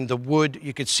 I mean, the wood,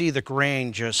 you could see the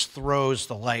grain just throws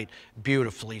the light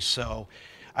beautifully. So,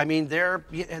 I mean, they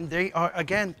are,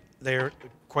 again, they're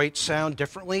quite sound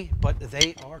differently, but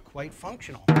they are quite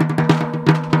functional.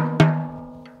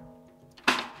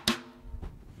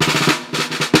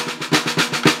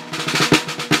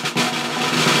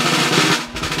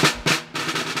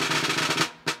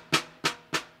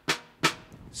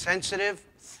 Sensitive,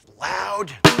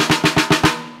 loud.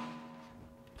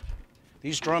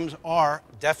 These drums are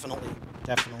definitely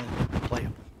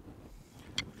playable.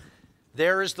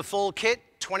 There is the full kit,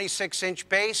 26-inch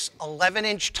bass,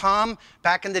 11-inch tom.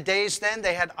 Back in the days then,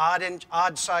 they had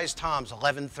odd-sized toms,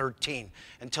 11, 13,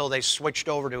 until they switched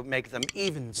over to make them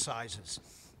even sizes.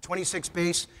 26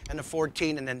 bass and a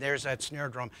 14, and then there's that snare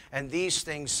drum. And these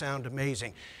things sound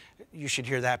amazing. You should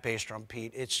hear that bass drum,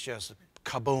 Pete. It's just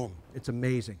kaboom. It's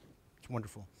amazing. It's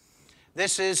wonderful.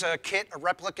 This is a kit, a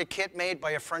replica kit made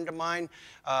by a friend of mine,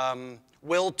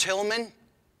 Will Tillman.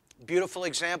 Beautiful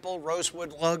example,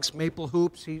 rosewood lugs, maple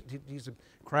hoops. He's a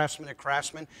craftsman at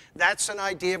Craftsman. That's an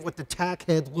idea of what the tack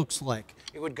head looks like.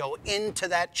 It would go into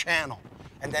that channel,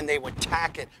 and then they would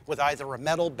tack it with either a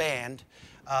metal band,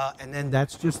 and then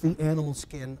that's just the animal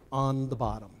skin on the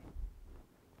bottom.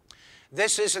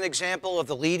 This is an example of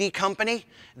the Leedy Company.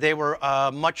 They were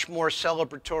much more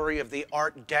celebratory of the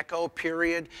Art Deco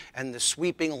period and the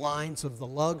sweeping lines of the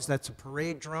lugs. That's a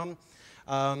parade drum.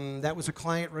 That was a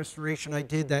client restoration I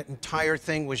did. That entire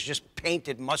thing was just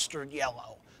painted mustard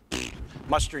yellow.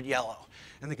 Mustard yellow.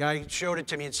 And the guy showed it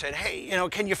to me and said, hey, you know,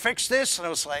 can you fix this? And I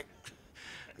was like,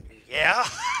 yeah,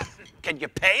 can you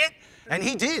pay it? And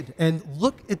he did. And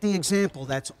look at the example.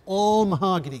 That's all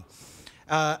mahogany.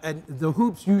 And the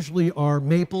hoops usually are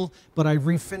maple, but I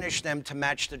refinished them to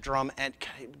match the drum, and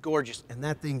gorgeous. And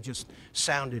that thing just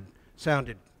sounded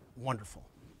wonderful.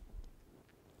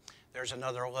 There's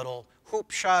another little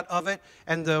hoop shot of it.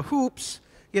 And the hoops,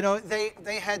 you know,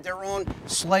 they had their own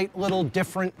slight little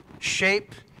different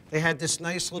shape. They had this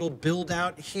nice little build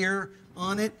out here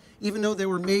on it. Even though they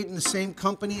were made in the same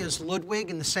company as Ludwig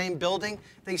in the same building,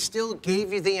 they still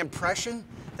gave you the impression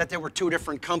that there were two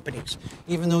different companies,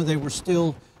 even though they were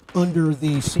still under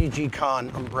the CG Con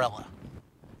umbrella.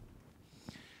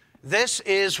 This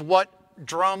is what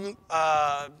drum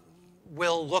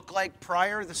will look like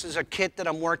prior. This is a kit that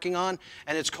I'm working on,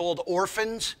 and it's called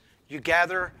Orphans. You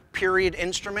gather period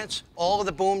instruments. All of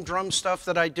the boom drum stuff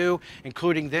that I do,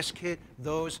 including this kit,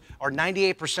 those are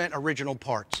 98% original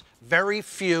parts. Very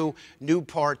few new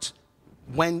parts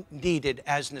when needed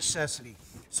as necessity.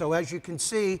 So as you can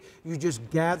see, you just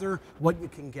gather what you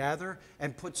can gather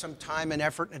and put some time and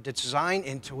effort and design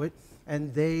into it,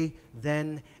 and they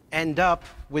then end up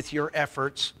with your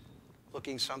efforts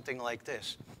looking something like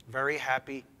this. Very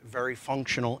happy, very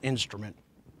functional instrument.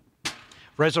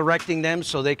 Resurrecting them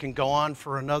so they can go on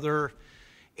for another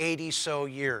 80 so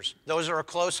years. Those are a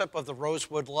close-up of the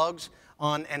rosewood lugs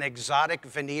on an exotic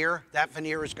veneer. That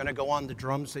veneer is going to go on the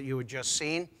drums that you had just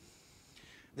seen.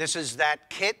 This is that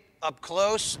kit up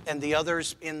close, and the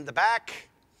others in the back.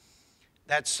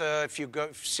 That's if you go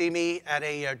see me at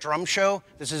a drum show.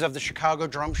 This is of the Chicago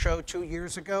Drum Show 2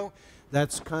 years ago.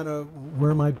 That's kind of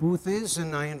where my booth is,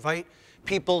 and I invite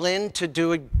people in to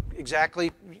do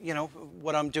exactly, you know,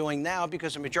 what I'm doing now,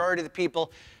 because the majority of the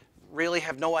people really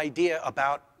have no idea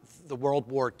about the World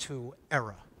War II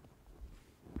era.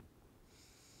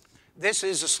 This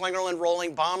is a Slingerland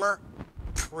rolling bomber,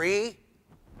 pre,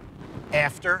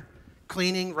 after,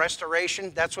 cleaning,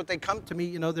 restoration. That's what they come to me.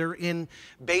 You know, they're in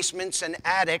basements and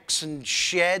attics and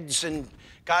sheds and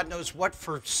God knows what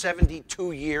for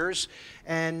 72 years,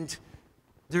 and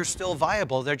they're still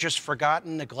viable. They're just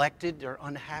forgotten, neglected, they're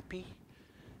unhappy.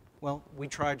 Well, we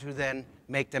try to then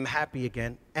make them happy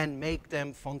again and make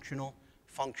them functional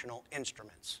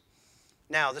instruments.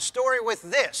 Now, the story with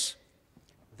this,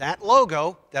 that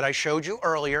logo that I showed you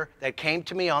earlier that came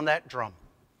to me on that drum.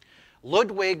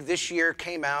 Ludwig this year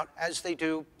came out, as they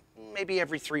do maybe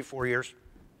every 3-4 years.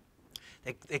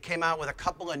 They came out with a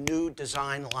couple of new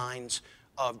design lines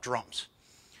of drums.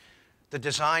 The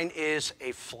design is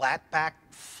a flat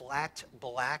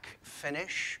black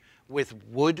finish with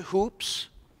wood hoops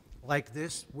like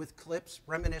this with clips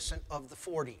reminiscent of the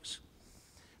 40s.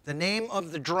 The name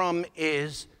of the drum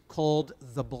is called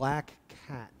the Black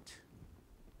Cat.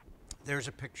 There's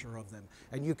a picture of them.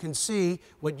 And you can see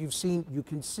what you've seen, you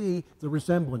can see the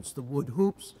resemblance, the wood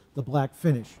hoops, the black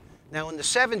finish. Now in the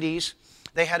 70s,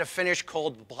 they had a finish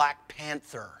called Black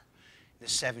Panther in the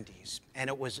 70s, and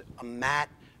it was a matte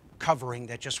covering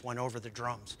that just went over the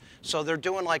drums. So they're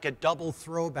doing like a double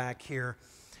throwback here.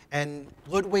 And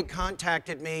Ludwig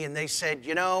contacted me and they said,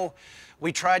 you know,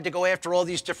 we tried to go after all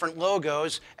these different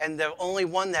logos, and the only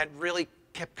one that really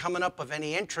kept coming up of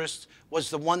any interest was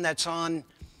the one that's on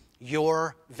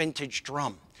your vintage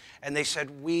drum. And they said,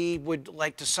 we would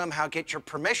like to somehow get your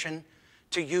permission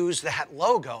to use that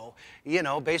logo, you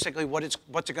know, basically what's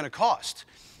it going to cost?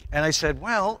 And I said,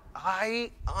 well,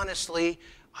 I honestly,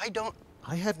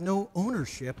 I have no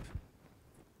ownership.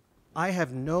 I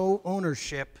have no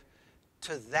ownership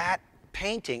to that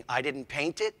painting. I didn't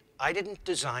paint it. I didn't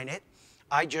design it.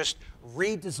 I just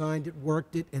redesigned it,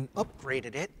 worked it, and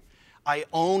upgraded it. I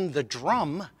own the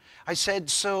drum. I said,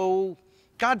 so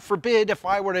God forbid if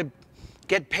I were to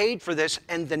get paid for this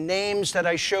and the names that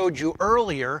I showed you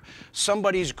earlier,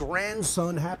 somebody's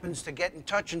grandson happens to get in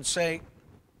touch and say,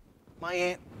 my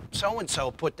aunt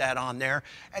so-and-so put that on there,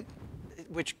 and,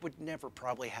 which would never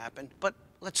probably happen, but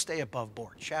let's stay above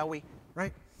board, shall we,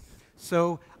 right?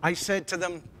 So I said to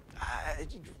them,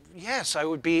 yes, I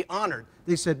would be honored.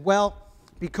 They said, well,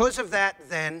 because of that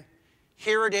then,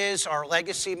 here it is, our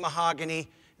legacy mahogany,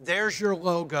 there's your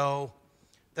logo.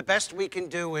 The best we can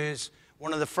do is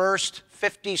one of the first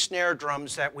 50 snare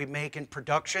drums that we make in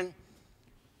production,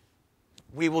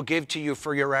 we will give to you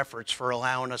for your efforts for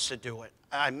allowing us to do it.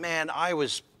 Man, I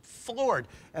was floored.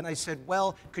 And I said,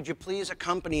 well, could you please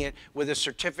accompany it with a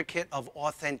certificate of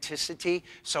authenticity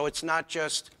so it's not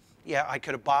just, yeah, I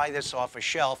could buy this off a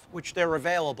shelf, which they're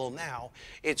available now.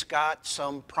 It's got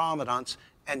some provenance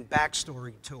and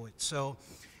backstory to it. So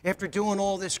after doing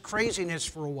all this craziness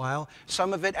for a while,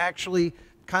 some of it actually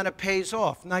kind of pays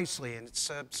off nicely, and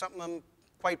it's something I'm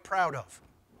quite proud of.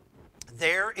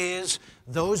 There is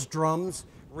those drums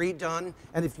redone,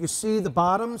 and if you see the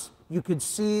bottoms, you can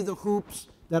see the hoops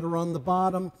that are on the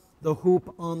bottom, the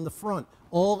hoop on the front.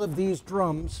 All of these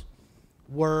drums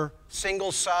were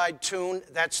single side tuned.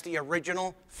 That's the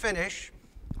original finish,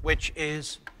 which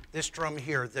is this drum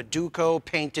here, the Duco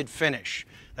painted finish.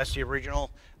 That's the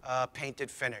original painted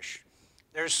finish.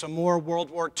 There's some more World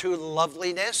War II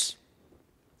loveliness.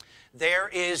 There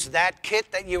is that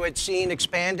kit that you had seen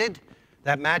expanded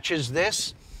that matches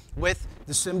this with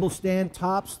the cymbal stand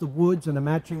tops, the woods, and a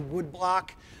matching wood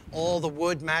block. All the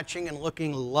wood matching and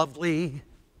looking lovely.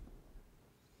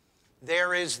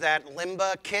 There is that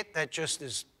Limba kit that just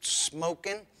is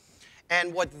smoking.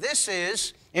 And what this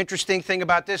is, interesting thing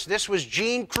about this, this was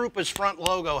Gene Krupa's front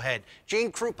logo head.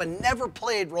 Gene Krupa never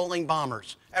played Rolling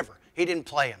Bombers, ever. He didn't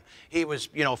play them. He was,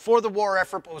 you know, for the war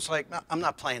effort, but was like, no, I'm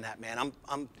not playing that, man.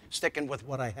 I'm sticking with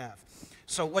what I have.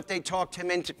 So what they talked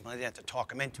him into, well, they had to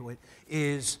talk him into it,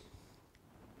 is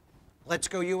let's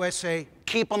go USA,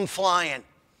 keep them flying.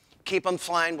 Keep them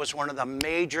flying was one of the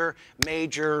major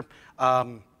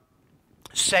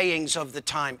sayings of the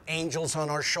time. Angels on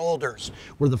our shoulders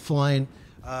were the flying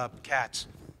cats.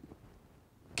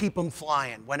 Keep them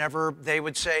flying. Whenever they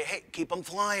would say, hey, keep them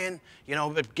flying, you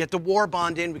know, get the war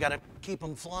bond in, we got to keep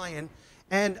them flying.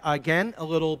 And again, a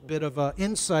little bit of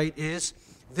insight is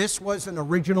this was an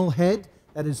original head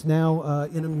that is now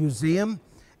in a museum.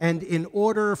 And in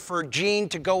order for Gene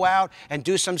to go out and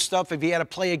do some stuff, if he had to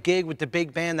play a gig with the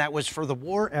big band that was for the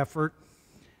war effort,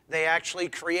 they actually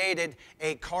created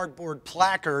a cardboard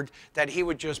placard that he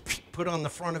would just put on the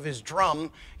front of his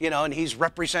drum, you know, and he's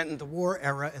representing the war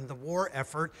era and the war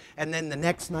effort. And then the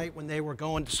next night when they were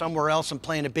going somewhere else and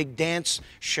playing a big dance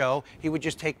show, he would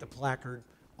just take the placard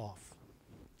off.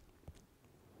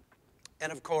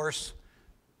 And of course,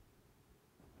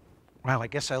 wow, I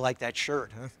guess I like that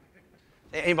shirt, huh?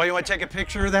 Anybody want to take a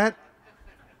picture of that?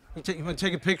 You want to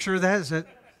take a picture of that? Is that?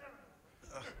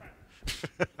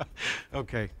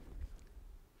 Okay.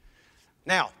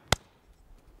 Now,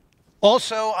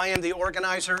 also, I am the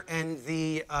organizer and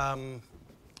the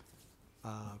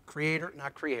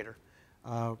creator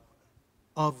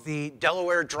of the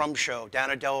Delaware Drum Show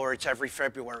down in Delaware. It's every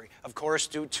February. Of course,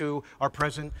 due to our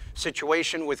present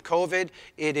situation with COVID,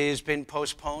 it has been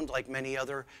postponed like many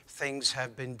other things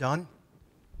have been done.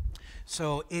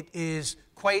 So it is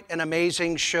quite an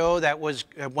amazing show that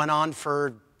went on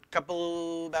for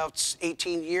about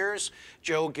 18 years.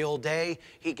 Joe Gilday,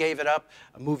 he gave it up,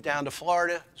 moved down to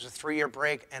Florida. It was a 3-year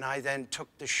break, and I then took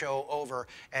the show over,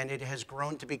 and it has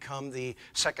grown to become the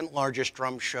second largest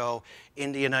drum show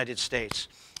in the United States.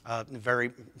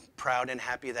 Very proud and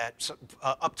happy that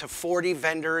up to 40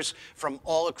 vendors from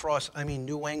all across, I mean,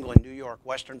 New England, New York,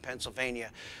 Western Pennsylvania,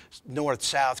 North,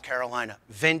 South Carolina,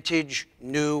 vintage,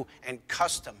 new, and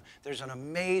custom. There's an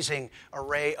amazing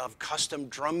array of custom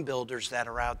drum builders that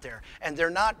are out there. And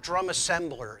they're not drum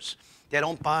assemblers. They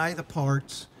don't buy the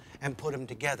parts and put them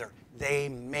together. They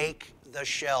make the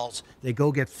shells. They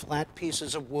go get flat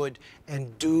pieces of wood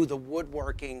and do the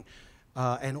woodworking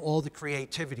and all the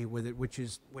creativity with it, which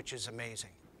is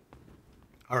amazing.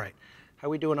 All right, how are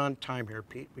we doing on time here,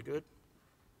 Pete? We good?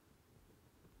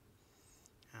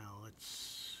 Now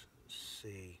let's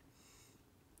see.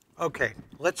 Okay,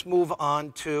 let's move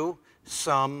on to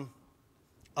some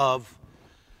of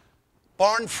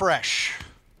barn fresh.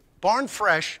 Barn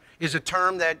fresh is a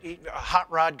term that hot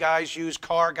rod guys use,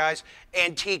 car guys,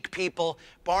 antique people.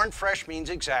 Barn fresh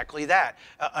means exactly that.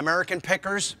 American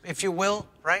pickers, if you will,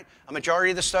 right? A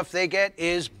majority of the stuff they get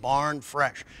is barn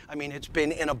fresh. I mean, it's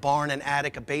been in a barn, an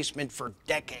attic, a basement for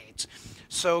decades.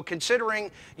 So considering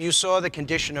you saw the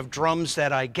condition of drums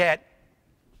that I get,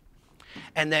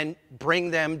 and then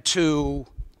bring them to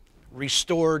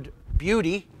restored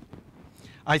beauty,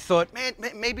 I thought, man,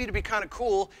 maybe it'd be kind of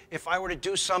cool if I were to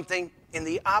do something in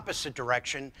the opposite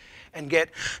direction and get,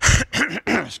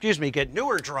 excuse me, get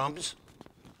newer drums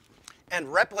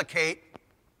and replicate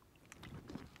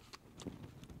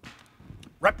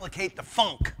the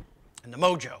funk and the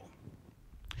mojo.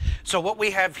 So what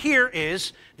we have here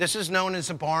is, this is known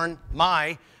as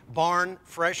my barn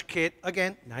fresh kit.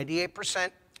 Again,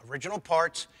 98% original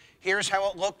parts. Here's how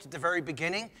it looked at the very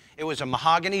beginning. It was a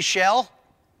mahogany shell,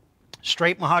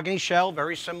 straight mahogany shell,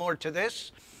 very similar to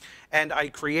this. And I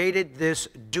created this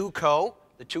Duco,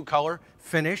 the two-color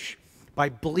finish, by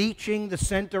bleaching the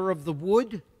center of the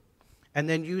wood and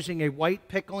then using a white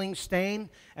pickling stain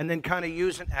and then kind of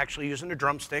using a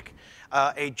drumstick,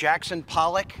 a Jackson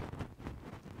Pollock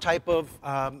type of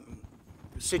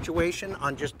situation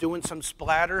on just doing some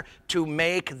splatter to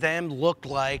make them look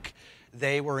like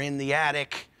they were in the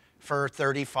attic for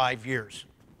 35 years.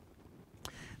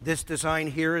 This design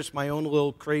here is my own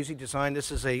little crazy design.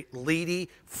 This is a Leedy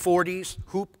 40s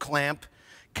hoop clamp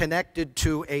connected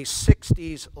to a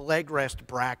 60s leg rest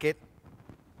bracket,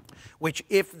 which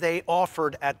if they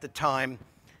offered at the time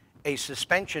a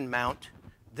suspension mount,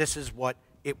 this is what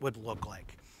it would look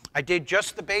like. I did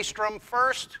just the bass drum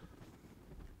first,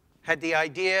 had the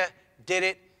idea, did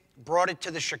it, brought it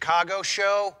to the Chicago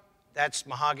show. That's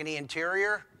mahogany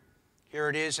interior. Here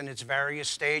it is in its various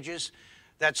stages.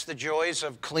 That's the joys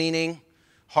of cleaning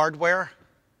hardware.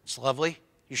 It's lovely.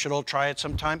 You should all try it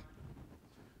sometime.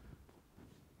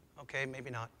 Okay,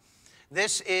 maybe not.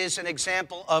 This is an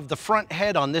example of the front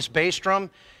head on this bass drum.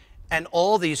 And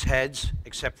all these heads,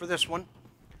 except for this one,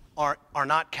 are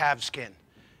not calf skin.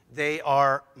 They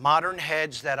are modern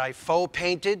heads that I faux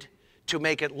painted to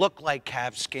make it look like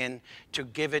calf skin, to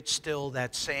give it still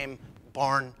that same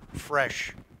barn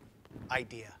fresh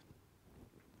idea.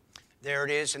 There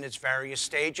it is in its various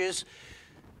stages.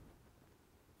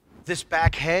 This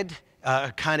back head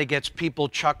kind of gets people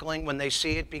chuckling when they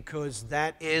see it, because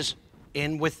that is,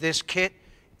 in with this kit,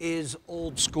 is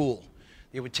old school.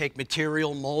 They would take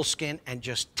material, moleskin, and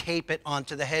just tape it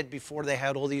onto the head before they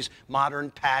had all these modern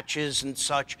patches and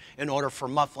such in order for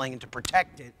muffling and to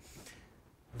protect it.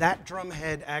 That drum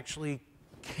head actually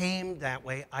came that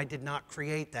way. I did not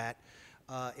create that.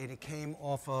 It came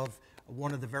off of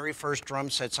one of the very first drum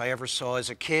sets I ever saw as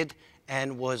a kid,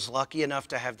 and was lucky enough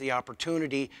to have the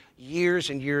opportunity years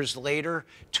and years later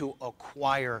to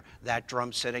acquire that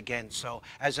drum set again. So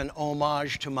as an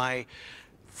homage to my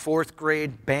 4th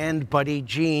grade band buddy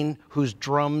Gene, whose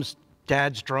drums,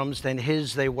 dad's drums, then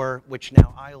his they were, which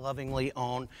now I lovingly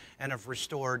own and have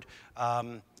restored,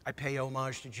 I pay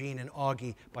homage to Gene and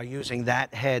Augie by using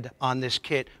that head on this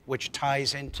kit, which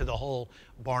ties into the whole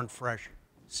barn fresh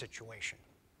situation.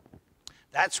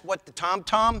 That's what the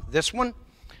tom-tom, this one,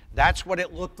 that's what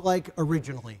it looked like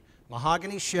originally.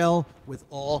 Mahogany shell with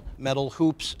all metal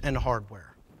hoops and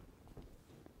hardware.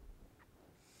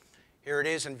 Here it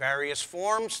is in various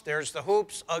forms. There's the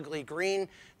hoops, ugly green,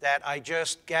 that I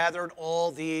just gathered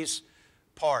all these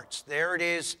parts. There it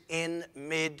is in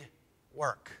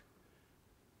mid-work.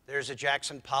 There's a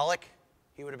Jackson Pollock.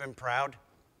 He would have been proud.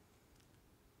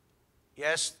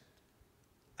 Yes,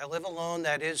 I live alone.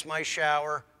 That is my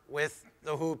shower with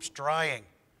the hoops drying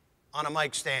on a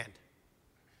mic stand.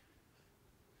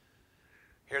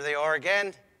 Here they are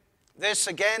again. This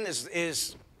again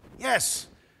is yes,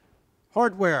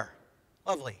 hardware.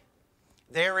 Lovely.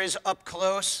 There is up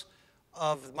close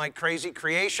of my crazy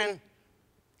creation,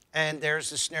 and there's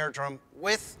the snare drum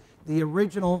with the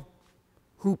original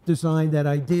hoop design that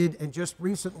I did. And just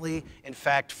recently, in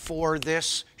fact, for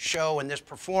this show and this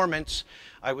performance,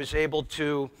 I was able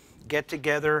to get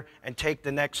together and take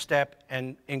the next step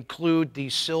and include the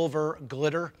silver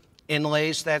glitter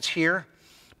inlays that's here,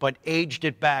 but aged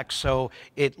it back so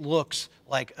it looks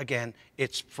like, again,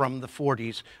 it's from the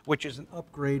 40s, which is an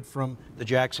upgrade from the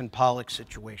Jackson Pollock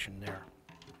situation there.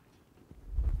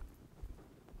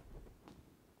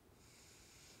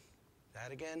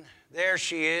 That again. There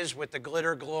she is with the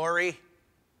glitter glory.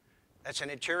 That's an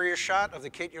interior shot of the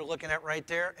kit you're looking at right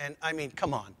there. And I mean,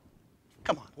 come on.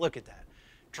 Come on, look at that.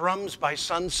 Drums by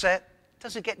Sunset.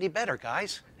 Doesn't get any better,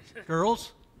 guys.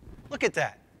 Girls, look at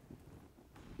that.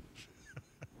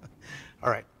 All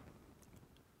right.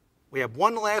 We have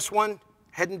one last one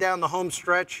heading down the home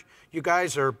stretch. You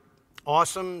guys are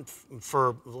awesome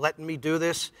for letting me do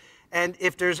this. And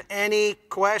if there's any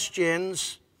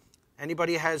questions,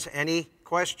 anybody has any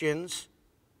questions,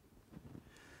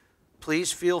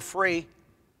 please feel free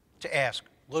to ask.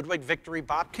 Ludwig Victory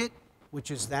Bop Kit,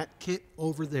 which is that kit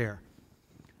over there.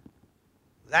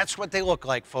 That's what they look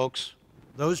like, folks.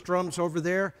 Those drums over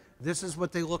there, this is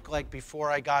what they look like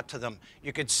before I got to them.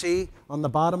 You could see on the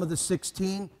bottom of the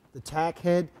 16, the tack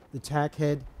head,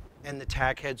 and the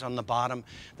tack heads on the bottom.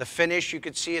 The finish, you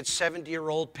could see it's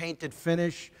 70-year-old painted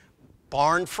finish.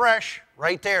 Barn fresh,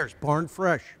 right there, it's barn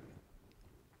fresh.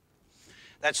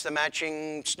 That's the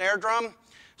matching snare drum.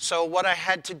 So what I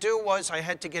had to do was I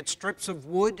had to get strips of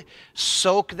wood,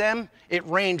 soak them. It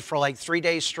rained for like 3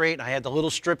 days straight, and I had the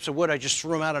little strips of wood. I just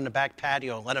threw them out on the back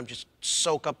patio and let them just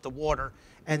soak up the water,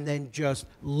 and then just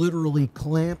literally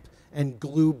clamp and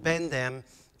glue bend them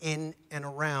in and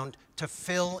around to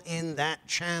fill in that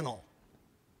channel.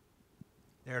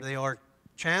 There they are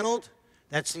channeled.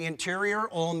 That's the interior,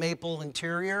 all maple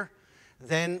interior.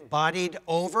 Then bodied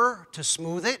over to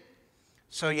smooth it.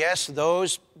 So yes,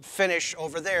 those finish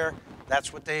over there,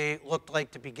 that's what they looked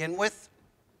like to begin with.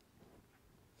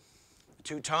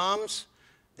 2 toms.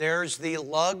 There's the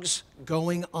lugs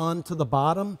going on to the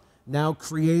bottom, now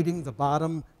creating the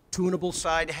bottom tunable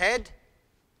side head.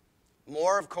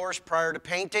 More, of course, prior to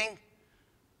painting.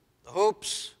 The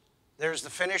hoops. There's the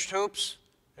finished hoops.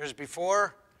 There's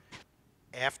before,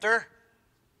 after.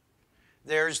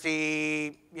 There's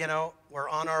the, we're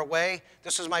on our way.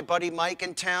 This is my buddy Mike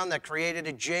in town that created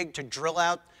a jig to drill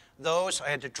out those. I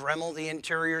had to Dremel the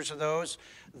interiors of those.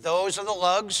 Those are the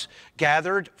lugs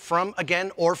gathered from,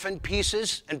 again, orphan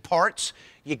pieces and parts.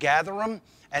 You gather them,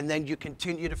 and then you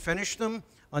continue to finish them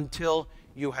until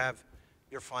you have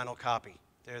your final copy.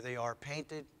 There they are,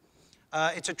 painted.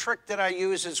 It's a trick that I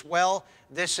use as well.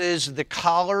 This is the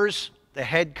collars, the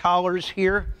head collars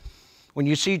here. When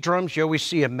you see drums, you always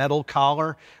see a metal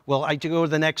collar. Well, I do go to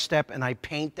the next step and I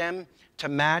paint them to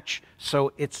match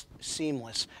so it's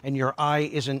seamless and your eye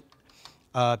isn't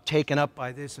taken up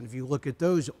by this. And if you look at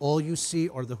those, all you see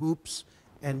are the hoops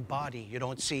and body. You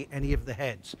don't see any of the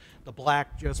heads. The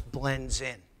black just blends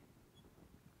in.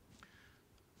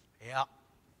 Yeah,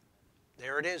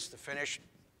 there it is, the finished,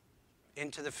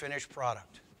 into the finished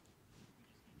product.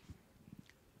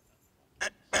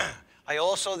 I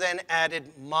also then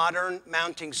added modern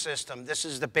mounting system. This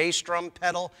is the bass drum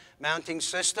pedal mounting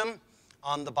system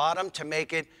on the bottom to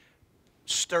make it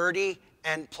sturdy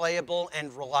and playable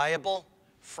and reliable.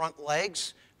 Front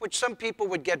legs, which some people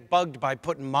would get bugged by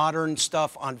putting modern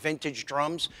stuff on vintage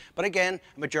drums. But again,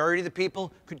 a majority of the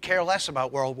people could care less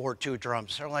about World War II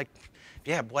drums. They're like,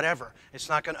 yeah, whatever. It's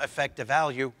not going to affect the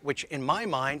value, which in my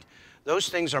mind, those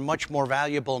things are much more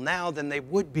valuable now than they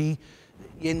would be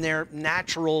in their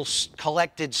natural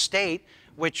collected state,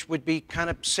 which would be kind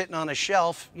of sitting on a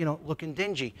shelf, you know, looking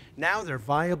dingy. Now they're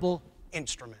viable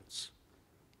instruments.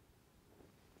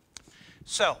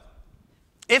 So,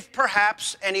 if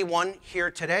perhaps anyone here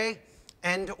today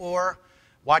and or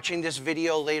watching this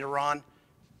video later on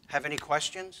have any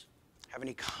questions, have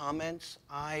any comments,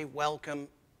 I welcome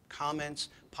comments,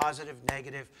 positive,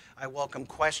 negative. I welcome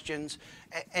questions,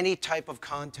 any type of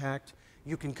contact.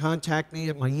 You can contact me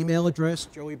at my email address,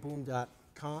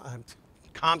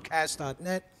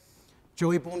 joeyboom.comcast.net.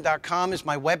 joeyboom.com is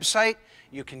my website.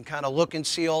 You can kind of look and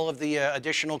see all of the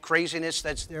additional craziness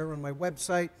that's there on my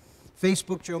website.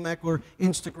 Facebook, Joe Meckler.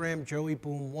 Instagram,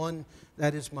 JoeyBoom1.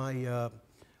 That is my,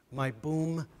 my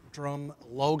boom drum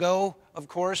logo, of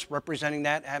course, representing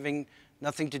that, having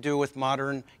nothing to do with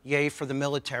modern yay for the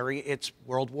military. It's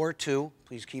World War II.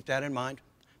 Please keep that in mind.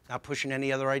 Not pushing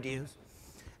any other ideas.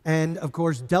 And, of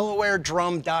course,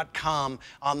 DelawareDrum.com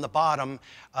on the bottom.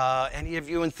 Any of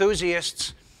you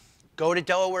enthusiasts, go to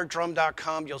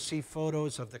DelawareDrum.com. You'll see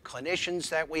photos of the clinicians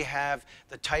that we have,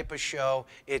 the type of show.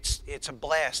 It's a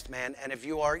blast, man. And if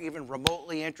you are even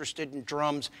remotely interested in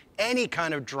drums, any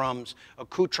kind of drums,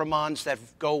 accoutrements that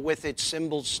go with it,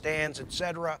 cymbals, stands,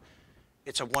 etc.,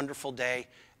 it's a wonderful day,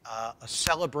 a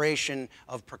celebration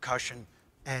of percussion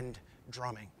and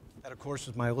drumming. That, of course,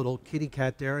 is my little kitty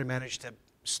cat there. I managed to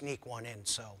sneak one in,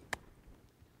 so.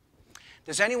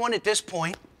 Does anyone at this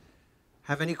point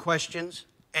have any questions,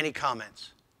 any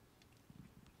comments?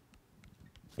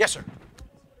 Yes, sir.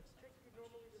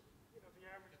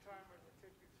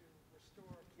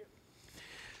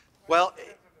 Well,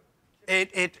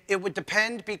 it would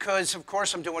depend because, of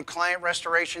course, I'm doing client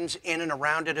restorations in and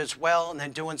around it as well, and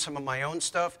then doing some of my own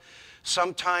stuff.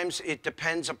 Sometimes it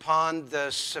depends upon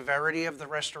the severity of the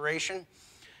restoration,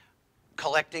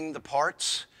 collecting the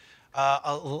parts.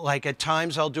 Like at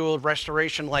times I'll do a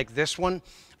restoration like this one.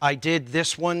 I did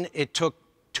this one, it took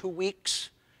 2 weeks,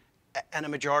 and a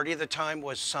majority of the time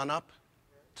was sunup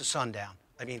to sundown.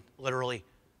 I mean, literally,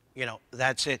 you know,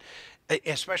 that's it.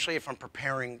 Especially if I'm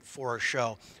preparing for a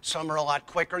show. Some are a lot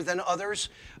quicker than others.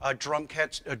 Drum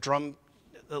kits,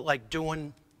 like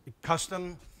doing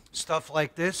custom stuff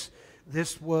like this.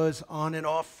 This was on and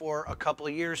off for a couple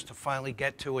of years to finally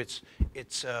get to its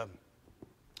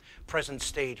present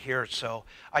state here. So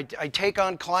I take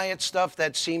on client stuff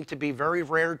that seem to be very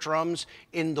rare drums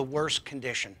in the worst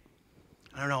condition.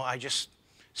 I don't know, I just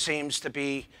seems to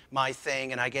be my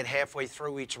thing, and I get halfway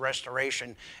through each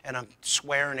restoration and I'm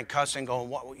swearing and cussing, going,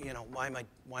 what, you know, why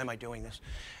am I doing this?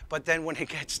 But then when it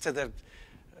gets to the,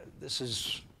 this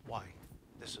is why.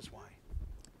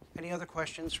 Any other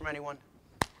questions from anyone?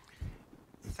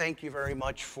 Thank you very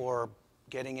much for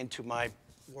getting into my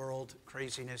world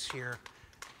craziness here.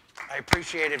 I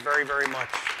appreciate it very, very much.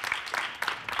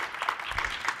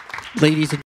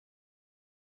 Ladies and